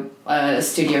in a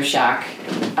studio shack,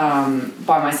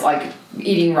 by myself,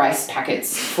 eating rice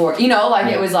packets for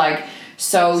it was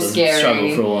so scary.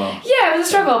 Struggle for a while. Yeah, it was a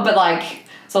struggle, but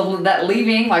So that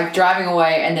leaving, like driving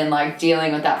away and then like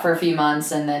dealing with that for a few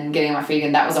months and then getting my feet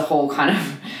in, that was a whole kind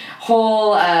of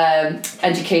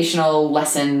educational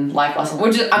life lesson,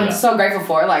 which I'm so grateful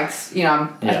for. Like, you know,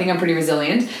 I think I'm pretty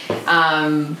resilient.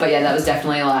 But yeah, that was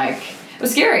definitely like, it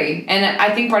was scary. And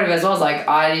I think part of it as well is like,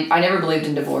 I never believed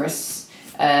in divorce.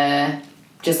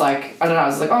 Just like, I don't know, I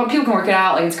was like, oh, people can work it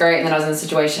out, like it's great. And then I was in a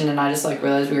situation and I just like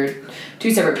realized we were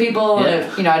two separate people.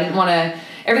 And you know, I didn't want to,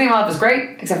 everything in my life was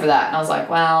great except for that. And I was like,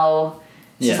 well,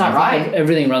 it's just not right.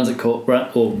 Everything runs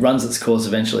its course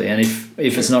eventually. And if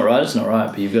it's not right, it's not right.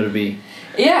 But you've got to be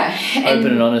open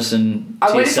and honest and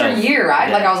I waited for a year, right?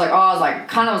 Yeah. Like I was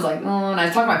like, oh, and I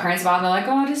talked to my parents about it and they're like,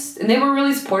 oh, and they were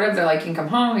really supportive. They're like, you can come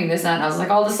home, you can this, that. And I was like,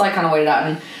 I'll just like kind of wait it out.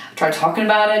 And I tried talking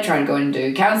about it, tried to go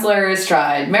into counselors,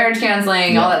 tried marriage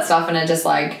counseling, all that stuff. And it just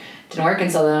like didn't work.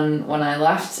 And so then when I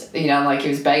left, you know, like he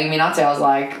was begging me not to, I was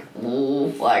like, it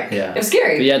was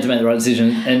scary. But you had to make the right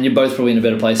decision and you're both probably in a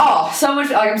better place. Oh, so much.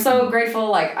 Like I'm so grateful.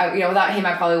 Like, without him,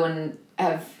 I probably wouldn't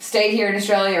have stayed here in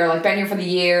Australia or like been here for the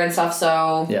year and stuff.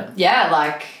 So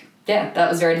that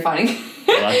was very defining.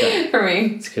 I like that. For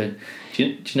me. It's good. Do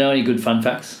you know any good fun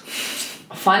facts?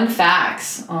 Fun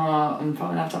facts. I'm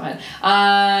probably not talking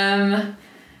about it.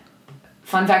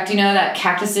 Fun fact, do you know that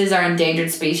cactuses are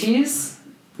endangered species?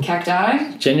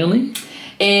 Cacti? Genuinely?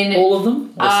 In all of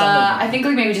them? Or some of them? I think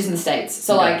like maybe just in the States.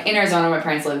 So like in Arizona, my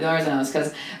parents live in Arizona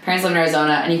because parents live in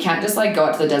Arizona and you can't just like go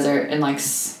out to the desert and like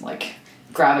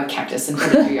grab a cactus and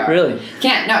put it in your yard. Really?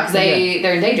 Can't, no, because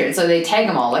they're endangered. So they tag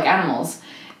them all like animals.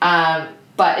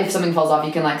 But if something falls off,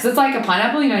 you can like, because it's like a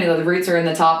pineapple, you know, the roots are in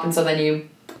the top and so then you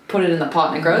put it in the pot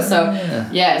and it grows. So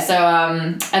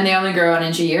and they only grow an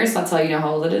inch a year, so that's how you know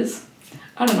how old it is.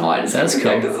 I don't know why I just That's cool.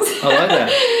 Cactuses. I like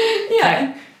that.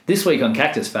 Yeah. This week on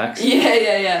Cactus Facts.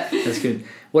 Yeah. That's good.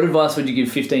 What advice would you give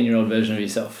 15-year-old version of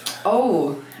yourself?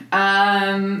 Oh,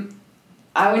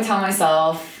 I would tell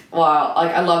myself, well,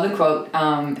 like I love the quote,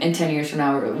 in 10 years from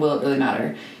now, will it really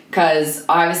matter? Because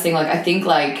I was thinking, I think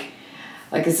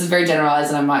this is very generalized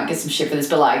and I might get some shit for this,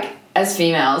 but like, as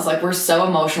females, like we're so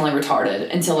emotionally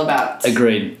retarded until about...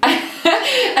 Agreed.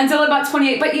 until about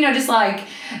 28, but you know, just like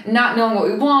not knowing what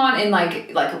we want and like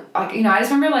you know, I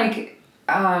just remember like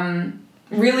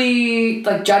really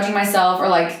like judging myself or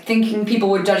like thinking people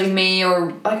were judging me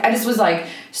or like I just was like,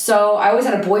 so I always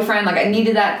had a boyfriend, like I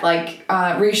needed that like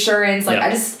reassurance, like I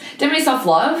just didn't have any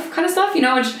self-love kind of stuff, you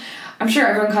know, which I'm sure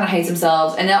everyone kind of hates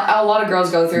themselves, and a lot of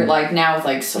girls go through it like now with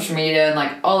like social media and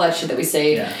like all that shit that we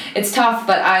see. It's tough,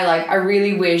 but I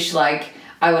really wish like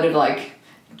I would have like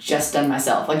just done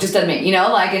myself, like just done me, you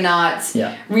know, like and not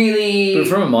really. But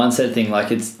from a mindset thing, like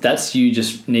that's you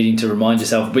just needing to remind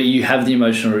yourself, but you have the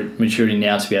emotional maturity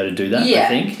now to be able to do that. I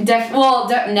think.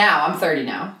 Now I'm 30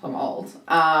 now. I'm old.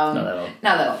 Not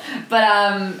that old.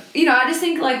 But you know, I just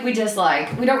think like we just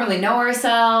like we don't really know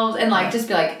ourselves, and like just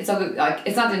be like it's all good, like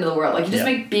it's not the end of the world. Like you just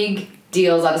make big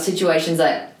deals out of situations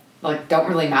that like don't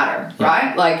really matter,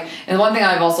 right? Like, and one thing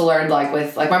I've also learned like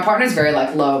with like my partner's very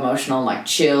like low emotional and like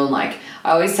chill and like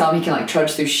I always tell him he can like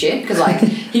trudge through shit because like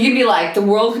he can be like the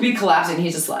world could be collapsing and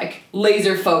he's just like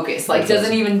laser focused, like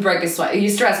doesn't even break a sweat.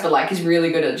 He's stressed but like he's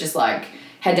really good at just like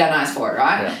head down eyes forward,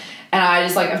 right? And I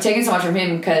just like I've taken so much from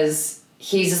him because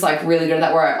he's just like really good at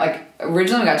that. Where like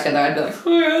originally when we got together I'd be like,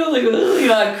 you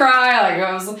know, I'd cry, like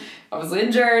I was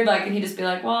injured, like, and he'd just be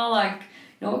like, well, like,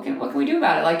 you know, what can we do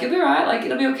about it? Like, you'll be alright, like,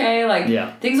 it'll be okay, like,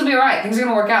 things will be alright, things are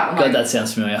gonna work out. I'm God, like, that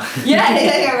sounds familiar. right?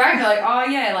 You're like, oh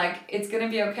yeah, like, it's gonna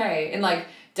be okay. And like,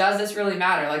 does this really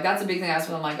matter? Like, that's a big thing I ask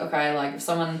when I'm like, okay, like, if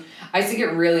someone, I used to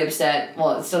get really upset,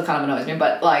 well, it still kind of annoys me,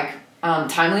 but like,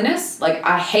 timeliness, like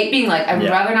I hate being like I would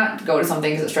rather not go to something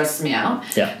because it stresses me out.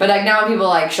 But like now when people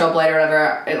like show up late or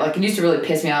whatever, it used to really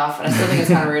piss me off, and I still think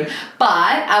it's kind of rude. But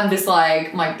I'm just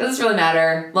like, does this really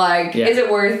matter? Like, is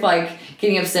it worth like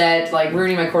getting upset, like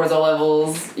ruining my cortisol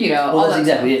levels? You know, well, all that's that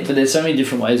exactly stuff. it. But there's so many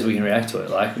different ways we can react to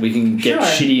it. Like we can get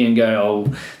shitty and go,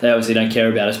 oh, they obviously don't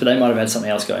care about us, but they might have had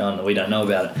something else going on that we don't know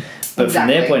about it. But from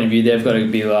their point of view, they've got to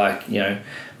be like, you know,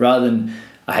 rather than.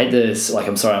 I hate this, like,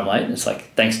 I'm sorry I'm late. It's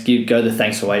like, thanks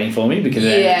for waiting for me, because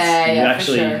you're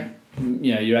actually,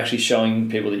 you know, you're actually showing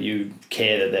people that you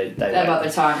care that they about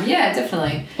their time. Yeah,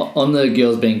 definitely. On the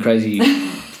girls being crazy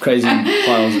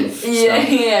piles of stuff.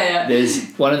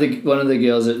 There's one of the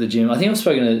girls at the gym. I think I've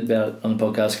spoken about it on the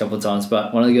podcast a couple of times,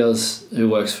 but one of the girls who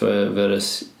works for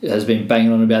Virtus has been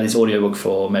banging on about this audiobook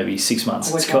for maybe 6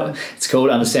 months. It's called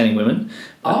Understanding Women.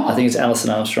 I think it's Alison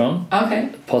Armstrong.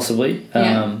 Okay. Possibly.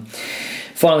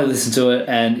 Finally listened to it,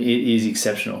 and it is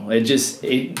exceptional. It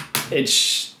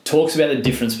talks about the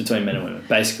difference between men and women,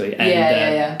 basically,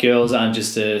 and girls aren't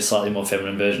just a slightly more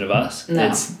feminine version of us. No.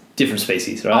 It's different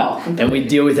species, right? Oh, and we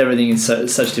deal with everything in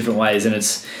such different ways, and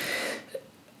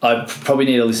I probably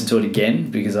need to listen to it again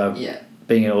because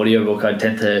being an audiobook, I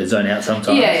tend to zone out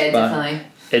sometimes. Yeah, definitely.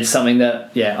 It's something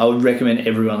that, I would recommend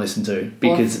everyone listen to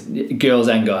because girls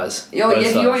and guys.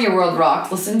 If you want your world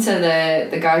rocked, listen to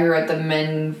the guy who wrote The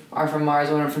Men Are From Mars,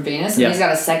 Women Are From Venus. And he's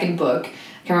got a second book. I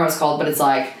can't remember what it's called, but it's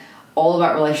like all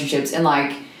about relationships and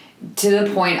like to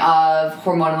the point of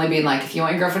hormonally being like, if you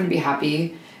want your girlfriend to be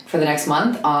happy for the next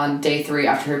month, on day 3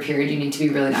 after her period, you need to be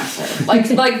really nice to her. Like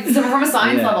so from a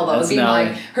science level though, being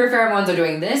like, her pheromones are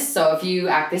doing this, so if you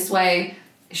act this way,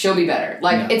 she'll be better.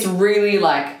 Like it's really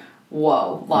like,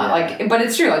 whoa, like, but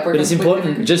it's true. Like, but it's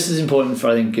important, just as important for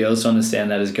I think girls to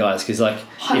understand that as guys, because like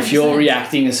 100%. If you're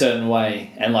reacting a certain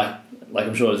way, and like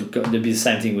I'm sure there'd be the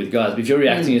same thing with guys, but if you're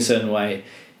reacting a certain way,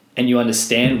 and you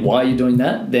understand why you're doing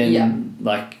that, then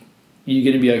like you're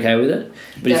going to be okay with it.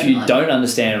 But Definitely. If you don't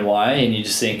understand why, and you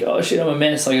just think, oh shit, I'm a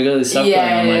mess, like I got this stuff going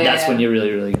on, like that's when you're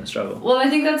really, really going to struggle. Well, I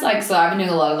think that's like, so I've been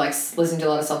doing a lot of like listening to a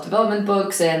lot of self-development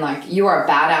books, and like You Are a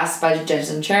Badass by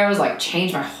Jess was like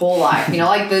changed my whole life. You know,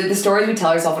 like the stories we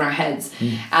tell ourselves in our heads.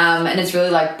 And it's really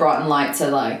like brought in light to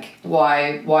like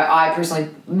why I personally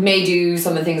may do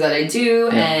some of the things that I do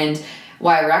and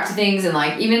why I react to things, and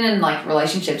like even in like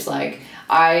relationships, like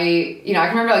I can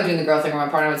remember like doing the girl thing where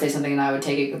my partner would say something and I would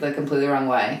take it the completely wrong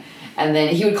way. And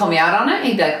then he would call me out on it.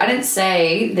 He'd be like, I didn't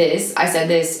say this, I said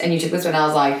this, and you took this one. And I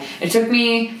was like, it took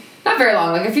me not very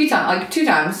long, like a few times, like 2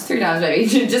 times, 3 times maybe,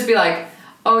 to just be like,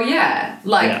 oh yeah.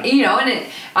 Like, you know, and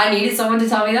I needed someone to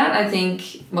tell me that. I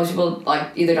think most people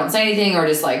like either don't say anything or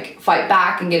just like fight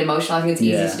back and get emotional. I think it's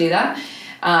easy to do that.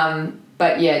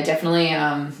 But yeah, definitely,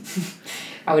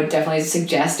 I would definitely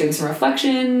suggest doing some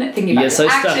reflection, thinking about your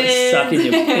actions. Stuck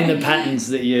in the patterns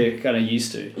that you're kind of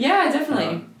used to. Yeah,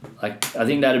 definitely. Like, I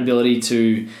think that ability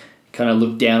to kind of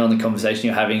look down on the conversation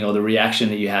you're having or the reaction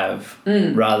that you have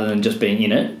rather than just being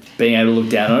in it, being able to look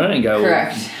down on it and go,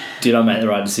 Correct. Well, did I make the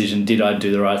right decision? Did I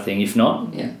do the right thing? If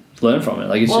not, learn from it.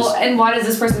 Like it's just... and why does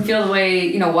this person feel the way,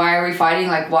 you know, why are we fighting?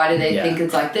 Like, why do they think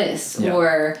it's like this? Yeah.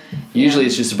 Or... Usually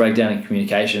it's just a breakdown in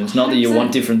communication. It's not that you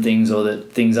want different things or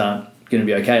that things aren't going to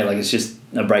be okay. Like, it's just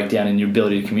a breakdown in your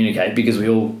ability to communicate because we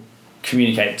all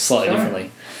communicate slightly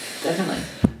differently. Definitely.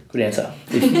 Good answer.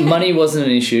 If money wasn't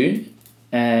an issue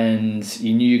and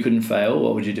you knew you couldn't fail,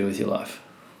 what would you do with your life?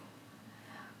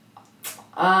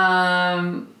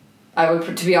 I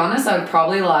would, to be honest, I would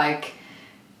probably like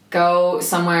go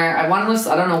somewhere. I want to live,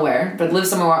 I don't know where, but live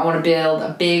somewhere where I want to build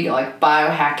a big like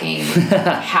biohacking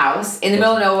house in the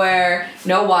middle of nowhere,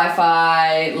 no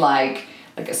Wi-Fi, like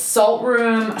a salt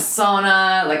room, a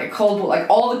sauna, like a cold pool, like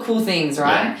all the cool things,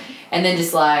 right? Yeah. And then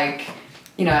just like,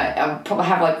 you know, I'll probably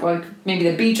have like maybe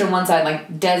the beach on one side,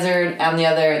 like desert on the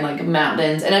other, and like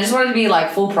mountains. And I just wanted to be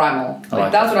like full primal.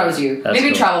 Like that's what I was do. Maybe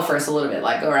cool. Travel first a little bit,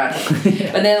 like go around.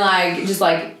 But then like just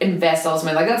like invest all this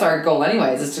money. Like that's our goal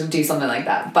anyways, is to do something like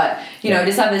that. But you know,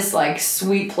 just have this like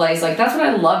sweet place. Like that's what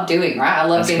I love doing, right? I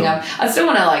love being up. I still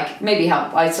want to like maybe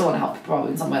help. I still want to help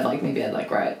probably in some way. Like maybe I'd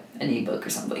like write an ebook or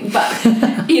something.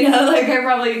 But you know, like I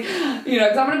probably, you know,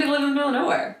 because I'm gonna be living in the middle of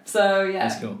nowhere. So yeah.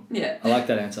 That's cool. Yeah. I like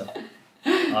that answer.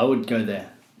 I would go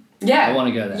there. Yeah. I want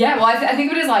to go there. Yeah, well, I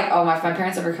think it is like, oh, if my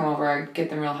parents ever come over, I'd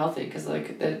get them real healthy because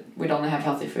like we'd only have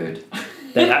healthy food.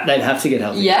 They'd have to get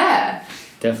healthy. Yeah.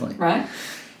 Definitely. Right?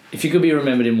 If you could be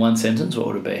remembered in one sentence, what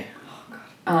would it be?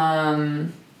 Oh,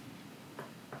 God.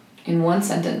 In one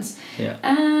sentence. Yeah.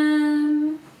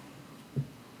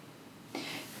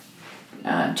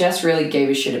 Jess really gave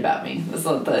a shit about me. That's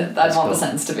what I'd want the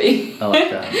sentence to be. I like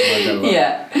that. I like that a lot.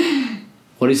 Yeah.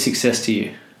 What is success to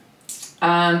you?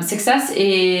 Success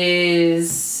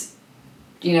is,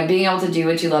 you know, being able to do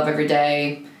what you love every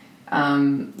day,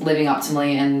 living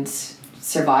optimally and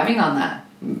surviving on that,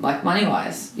 like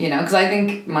money-wise, you know, because I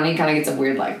think money kind of gets a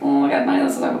weird, like, oh my God, money,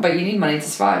 that's what but you need money to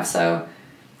survive, so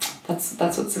that's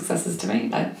what success is to me.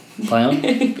 Play on.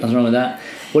 Nothing wrong with that.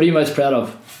 What are you most proud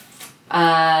of? What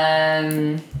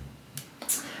am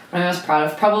I most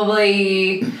proud of?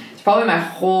 Probably my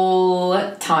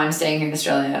whole time staying here in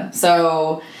Australia.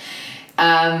 So,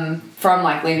 from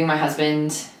like leaving my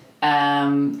husband,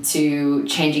 to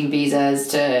changing visas,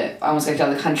 to almost getting out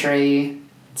of the country,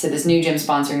 to this new gym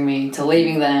sponsoring me, to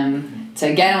leaving them, to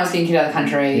again almost getting kicked out of the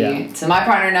country, to my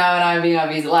partner now and I'm being on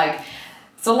visa. Like,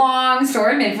 it's a long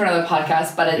story, maybe for another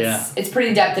podcast, but it's pretty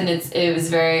in depth, and it was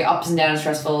very ups and downs,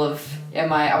 stressful of,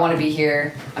 I want to be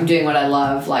here, I'm doing what I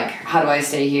love, like how do I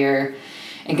stay here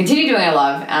and continue doing what I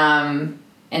love,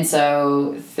 and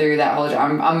so through that whole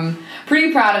job, I'm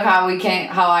pretty proud of how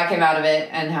I came out of it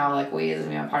and how like we as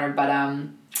me and my partner, but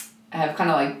have kind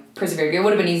of like persevered. It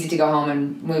would have been easy to go home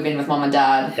and move in with mom and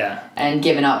dad. Yeah. And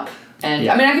given up. And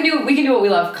I mean, we can do what we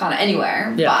love kind of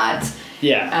anywhere. Yeah. But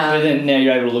yeah. But then now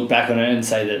you're able to look back on it and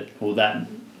say that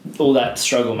all that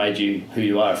struggle made you who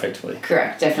you are effectively.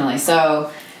 Correct, definitely.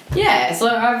 So yeah, so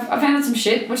I've handled some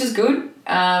shit, which is good.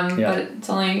 But it's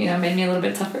only made me a little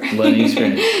bit tougher. Learning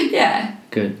experience. Yeah.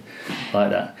 Good, I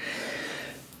like that.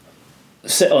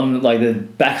 So on like the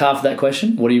back half of that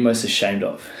question, what are you most ashamed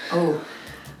of? Oh,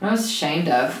 what I was ashamed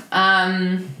of.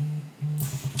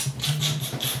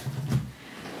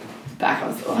 Back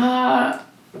of.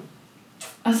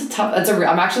 That's a tough.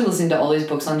 I'm actually listening to all these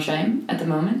books on shame at the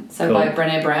moment. So by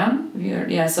Brené Brown.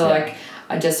 Like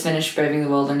I just finished Braving the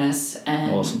Wilderness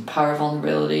and Power of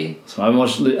Vulnerability. So I haven't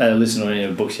listened to any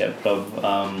of the books yet, but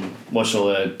I've watched all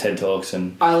her TED Talks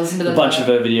and I listened to a bunch of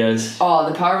her videos. Oh,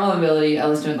 the Power of Vulnerability, I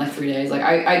listened to it in like 3 days. Like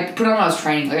I put it on when I was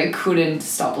training. Like I couldn't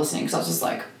stop listening because I was just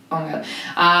like, oh my God.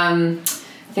 I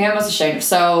think I'm most ashamed of.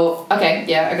 So, okay,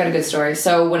 yeah, I got a good story.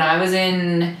 So when I was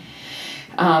in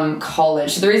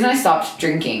college, so the reason I stopped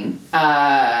drinking,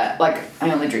 like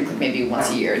I only drink like maybe once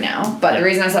a year now, but the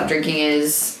reason I stopped drinking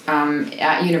is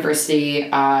at university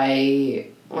I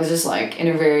was just like in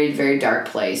a very, very dark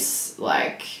place,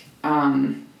 like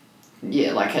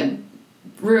like had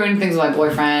ruined things with my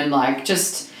boyfriend, like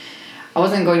just I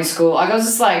wasn't going to school. Like I was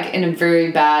just like in a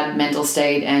very bad mental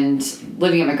state and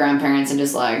living at my grandparents and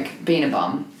just like being a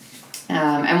bum.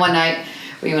 And one night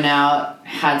we went out,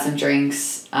 had some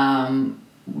drinks.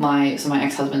 My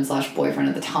ex-husband / boyfriend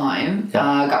at the time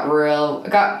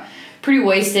got pretty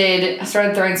wasted. I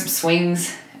started throwing some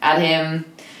swings at him,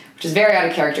 which is very out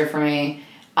of character for me.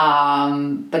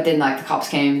 But then like the cops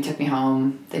came, took me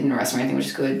home. They didn't arrest me or anything, which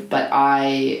is good. But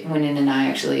I went in and I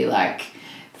actually like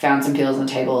found some pills on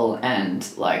the table and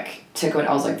like took it.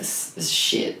 I was like, this is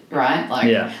shit, right?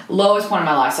 Like lowest point of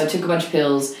my life. So I took a bunch of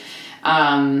pills.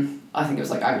 I think it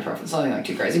was like ibuprofen, something like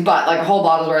too crazy, but like a whole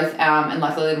bottle's worth. And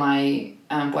luckily my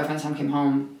boyfriend at the time came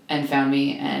home and found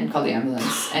me and called the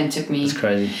ambulance and took me. That's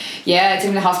crazy. Yeah, it took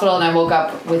me to the hospital and I woke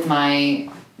up with my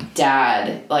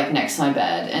dad like next to my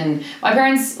bed and my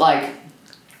parents like.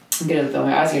 I'm good at the film.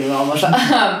 I was getting almost.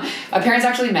 My parents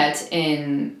actually met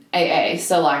in AA,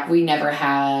 so like we never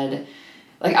had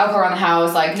like alcohol around the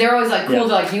house. Like they were always like cool.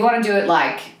 They're like, if you want to do it,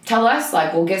 like tell us.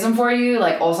 Like we'll get some for you.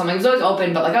 Like or something. It was always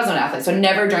open, but like I was not an athlete, so I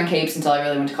never drank heaps until I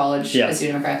really went to college. As a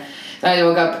student of So I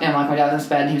woke up and like my dad was in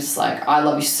bed and he was just like, I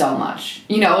love you so much.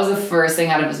 It was the first thing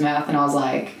out of his mouth, and I was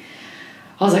like,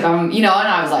 and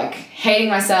I was like hating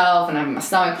myself, and my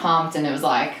stomach pumped, and it was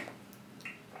like.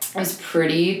 It was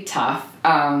pretty tough.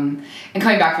 And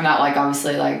coming back from that, like,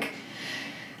 obviously, like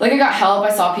I got help.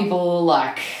 I saw people,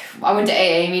 like, I went to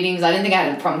AA meetings. I didn't think I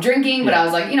had a problem drinking, but I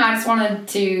was like, I just wanted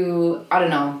to, I don't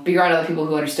know, be around other people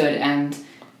who understood. And,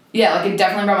 yeah, like, it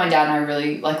definitely brought my dad and I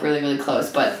really, like, really, really close.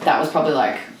 But that was probably,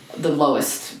 like, the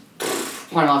lowest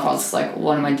one of my life. I was just like,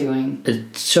 what am I doing?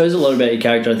 It shows a lot about your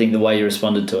character, I think, the way you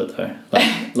responded to it, though.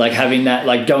 Like having that,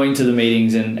 like going to the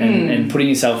meetings and putting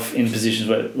yourself in positions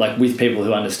where, like, with people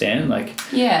who understand, like,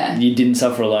 you didn't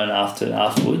suffer alone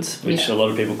afterwards, which a lot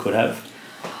of people could have.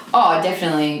 Oh,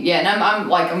 definitely. Yeah, and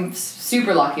I'm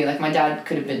super lucky. Like, my dad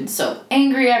could have been so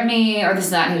angry at me or this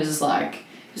and that, and he was just like,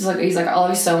 he's like, I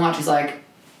love you so much. He's like,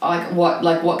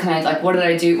 what can I, like, what did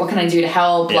I do? What can I do to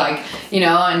help? Like,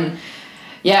 and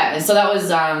yeah, so that was,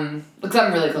 because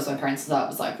I'm really close to my parents, so that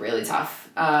was, like, really tough.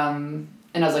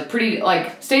 And I was,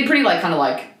 like, stayed pretty, like, kind of,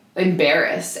 like,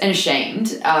 embarrassed and ashamed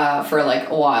for, like,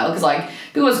 a while. Because, like,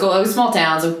 it was small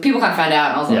towns, so people kind of found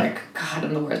out, and I was like, God,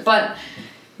 I'm the worst. But,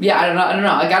 yeah, I don't know.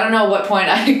 Like, I don't know what point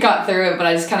I got through it, but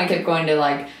I just kind of kept going to,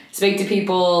 like, speak to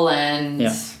people and...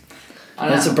 Yeah.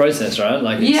 That's a process, right?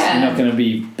 Like, you're not going to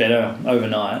be better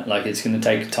overnight. Like, it's going to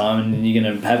take time, and you're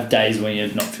going to have days when you're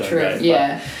not feeling great.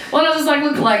 Yeah. Well, and I was just like,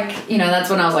 look, like,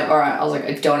 that's when I was like, all right. I was like,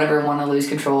 I don't ever want to lose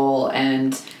control,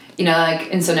 and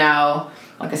like, and so now,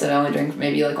 like I said, I only drink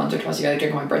maybe like once or twice a year. I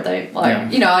drink on my birthday. Like,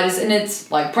 I just, and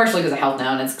it's like partially because of health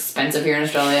now, and it's expensive here in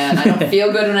Australia, and I don't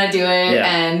feel good when I do it,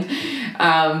 and.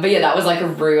 But yeah, that was like a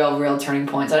real turning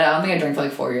point. So I don't think I drank for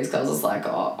like 4 years because I was just like,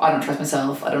 oh, I don't trust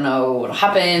myself. I don't know what'll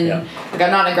happen. Yeah. Like,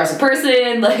 I'm not an aggressive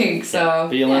person. Like, so.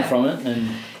 But you learn from it, and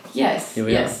yes. Here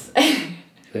we are.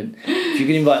 Good. If you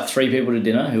could invite 3 people to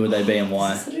dinner, who would they be and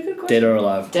why? Such a good question. Dead or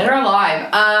alive? Dead or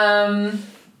alive?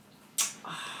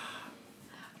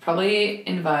 Probably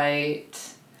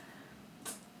invite.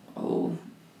 Oh,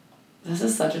 this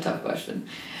is such a tough question.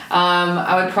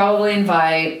 I would probably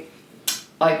invite,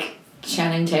 like,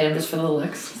 Channing Tatum just for the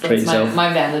looks. So that's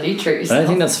my vanity. Treat yourself. I don't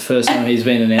think that's the first time he's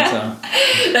been an answer.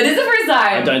 That is the first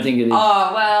time. I don't think it is.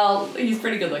 Oh, well, he's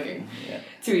pretty good looking.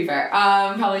 To be fair.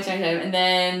 Probably change him. And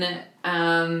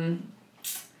then,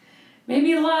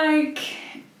 maybe like,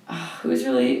 who's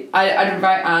really, I'd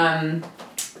invite, oh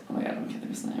my god, I can't think of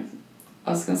his name.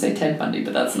 I was going to say Ted Bundy,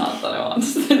 but that's not what I want.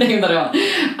 The name that I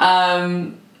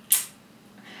want.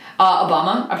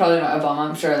 Obama. I probably know Obama.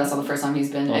 I'm sure that's not the first time he's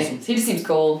been. Awesome. He just seems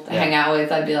cool to hang out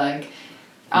with. I'd be like...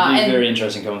 It'd be a very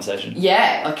interesting conversation.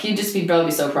 Yeah, like he'd just probably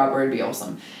be so proper. It'd be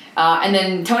awesome. And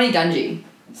then Tony Dungy.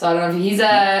 So I don't know if he's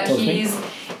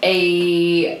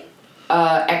a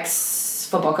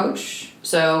ex-football coach.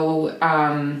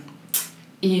 So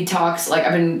he talks, like,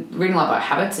 I've been reading a lot about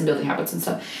habits and building habits and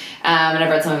stuff. And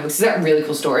I've read some of his books. He's got really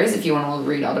cool stories if you want to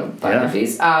read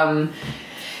autobiographies. Yeah.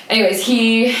 Anyways,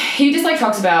 he just like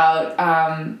talks about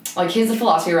like his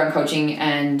philosophy around coaching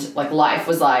and like life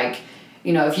was like,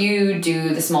 you know, if you do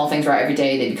the small things right every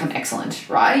day, they become excellent,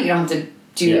 right? You don't have to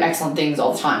do excellent things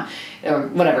all the time or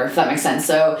whatever, if that makes sense.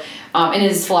 So and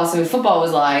his philosophy of football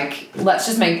was like, let's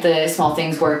just make the small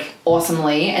things work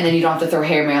awesomely and then you don't have to throw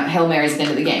Hail Marys at the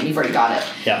end of the game. You've already got it.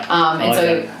 Yeah. And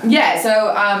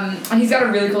he's got a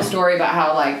really cool story about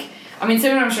how like, I mean,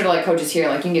 similar, I'm sure, to, like, coaches here,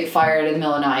 like, you can get fired in the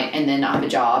middle of the night and then not have a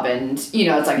job, and, you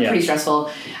know, it's, like, pretty stressful.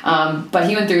 But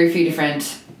he went through a few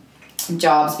different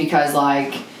jobs because,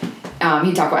 like,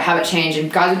 he talked about habit change,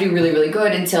 and guys would do really, really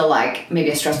good until, like, maybe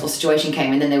a stressful situation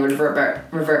came, and then they would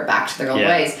revert back to their old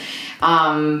ways.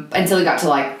 Until he got to,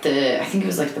 like, I think it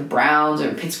was, like, the Browns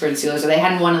or Pittsburgh Steelers, or they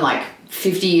hadn't won in, like,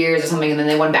 50 years or something, and then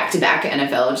they won back-to-back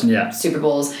NFL Super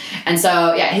Bowls. And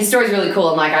so, yeah, his story's really cool,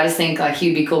 and, like, I just think, like,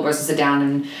 he'd be a cool person to sit down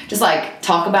and just, like,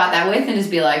 talk about that with and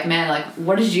just be like, man, like,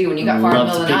 what did you do when you got fired in the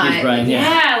middle of the night? His brain,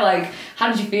 like,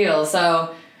 how did you feel?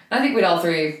 So, I think we'd all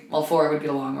four would get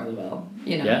along really well,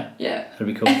 you know? Yeah. That'd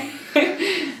be cool.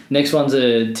 Next one's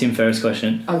a Tim Ferriss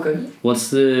question. Oh, good.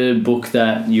 What's the book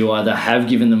that you either have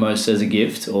given the most as a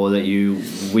gift or that you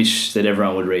wish that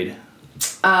everyone would read?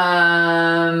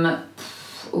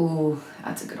 Ooh,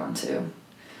 that's a good one too.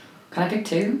 Can I pick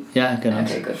two? Yeah, go on.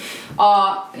 Okay, good.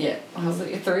 Yeah, I was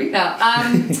like 3 now.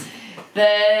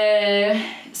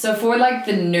 So for like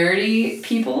the nerdy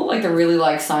people, like the really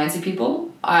like sciencey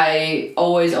people, I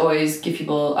always give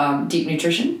people Deep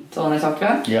Nutrition. It's the one I talked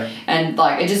about. Yeah. And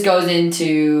like it just goes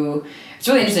into, it's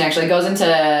really interesting actually. It goes into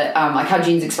like how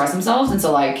genes express themselves, and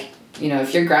so like, you know,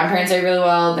 if your grandparents ate really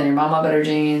well, then your mom had better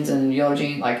genes and your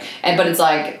gene, like, but it's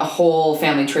like a whole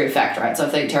family tree effect, right? So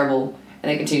if they eat terrible and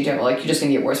they continue terrible, like, you're just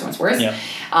gonna get worse and worse and worse. Yeah.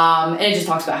 And it just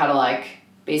talks about how to, like,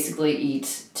 basically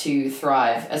eat to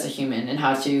thrive as a human and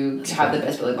how to have the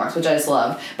best building blocks, which I just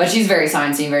love. But she's very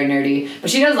sciencey, very nerdy.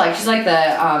 But she does, like, she's like the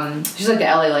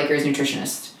LA Lakers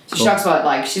nutritionist. So she talks about,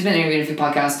 like, she's been interviewed in a few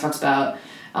podcasts, talks about,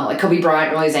 like Kobe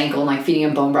Bryant rolling his ankle and like feeding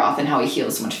him bone broth and how he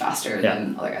heals so much faster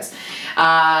than other guys.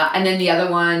 And then the other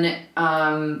one that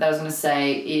I was going to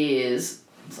say is,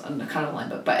 it's kind of a line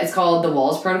book, but it's called The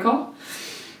Walls Protocol.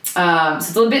 So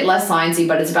it's a little bit less sciencey,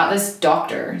 but it's about this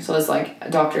doctor. So it's like a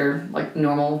doctor, like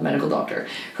normal medical doctor,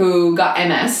 who got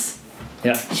MS.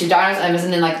 Yeah. She diagnosed MS,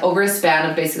 and then like over a span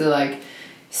of basically like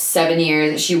 7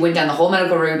 years, she went down the whole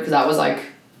medical route because that was like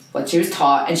what she was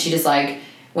taught, and she just like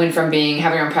went from having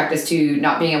her own practice to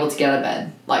not being able to get out of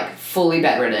bed, like fully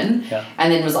bedridden. Yeah.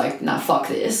 And then was like, nah, fuck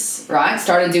this, right?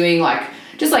 Started doing like,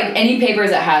 just like any papers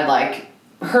that had like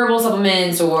herbal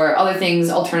supplements or other things,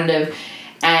 alternative,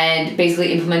 and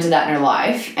basically implemented that in her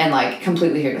life and like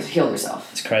completely healed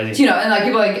herself. It's crazy. So, you know, and like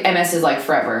people like MS is like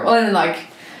forever. Well, and then like,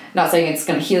 not saying it's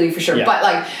going to heal you for sure, but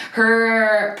like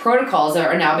her protocols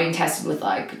are now being tested with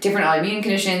like different autoimmune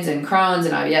conditions and Crohn's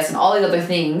and IBS and all these other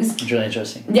things. It's really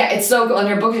interesting. Yeah, it's so cool. And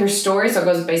her book, her story, so it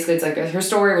goes basically, it's like her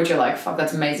story, which you're like, fuck,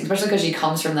 that's amazing. Especially because she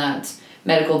comes from that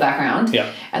medical background.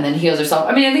 Yeah. And then heals herself.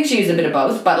 I mean, I think she used a bit of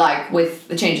both, but like with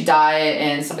the change of diet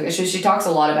and stuff like that, she talks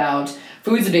a lot about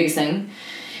food's the biggest thing.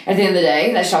 At the end of the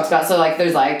day, that she talks about. So like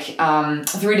there's like 3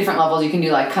 different levels. You can do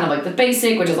like kind of like the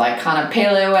basic, which is like kind of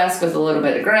paleo-esque with a little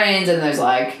bit of grains, and there's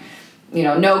like, you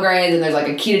know, no grains, and there's like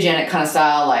a ketogenic kind of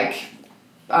style like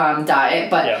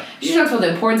diet. But she talks about the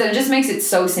importance, and it just makes it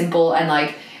so simple, and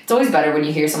like it's always better when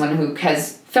you hear someone who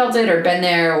has felt it or been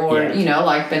there or you know,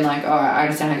 like been like, oh, I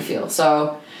understand how you feel.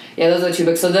 So yeah, those are the 2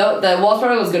 books. So the Walls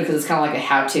Protocol is good because it's kind of like a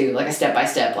how-to, like a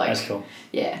step-by-step, like. That's cool.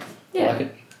 Yeah. I like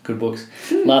it. Good books.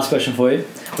 Last question for you.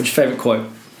 What's your favourite quote?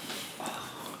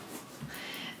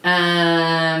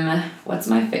 What's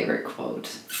my favourite quote?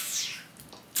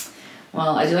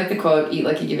 Well, I do like the quote, eat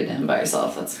like you give a damn by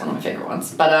yourself. That's one of my favourite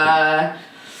ones. But,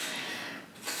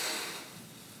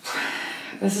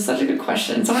 this is such a good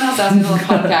question. Someone else asked me on the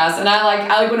podcast, and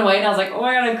I went away and I was like, oh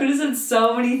my god, I could have said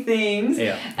so many things.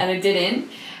 Yeah. And I didn't.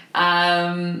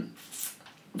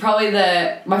 Probably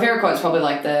my favorite quote is probably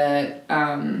like the,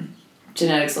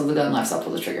 genetics of the gun lifestyle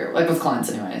pull the trigger, like with clients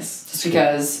anyways. Just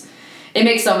because it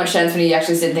makes so much sense when you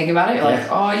actually sit and think about it. You're like,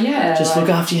 oh yeah. Just like,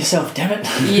 look after yourself, damn it.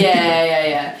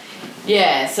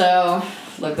 Yeah, so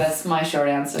look, that's my short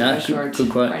answer. No, my short good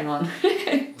quote. brain one.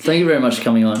 Thank you very much for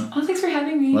coming on. Oh, thanks for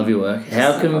having me. Love your work.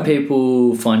 How can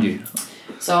people find you?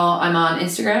 So I'm on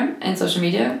Instagram and social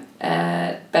media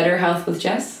at Better Health with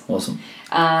Jess. Awesome.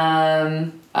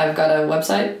 I've got a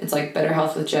website. It's like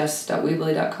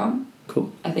betterhealthwithjess.weebly.com.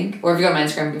 Cool. I think. Or if you go on my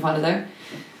Instagram, you can find it there.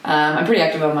 I'm pretty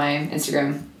active on my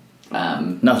Instagram.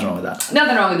 Nothing wrong with that.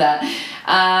 Nothing wrong with that.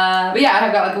 But yeah,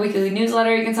 I've got like a weekly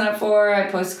newsletter you can sign up for. I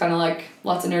post kind of like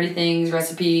lots of nerdy things,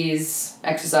 recipes,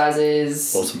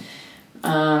 exercises. Awesome.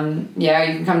 Yeah,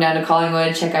 you can come down to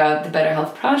Collingwood, check out the Better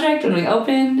Health Project when we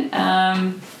open.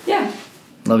 Yeah.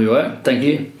 Love your work. Thank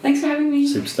you. Thanks for having me.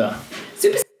 Superstar.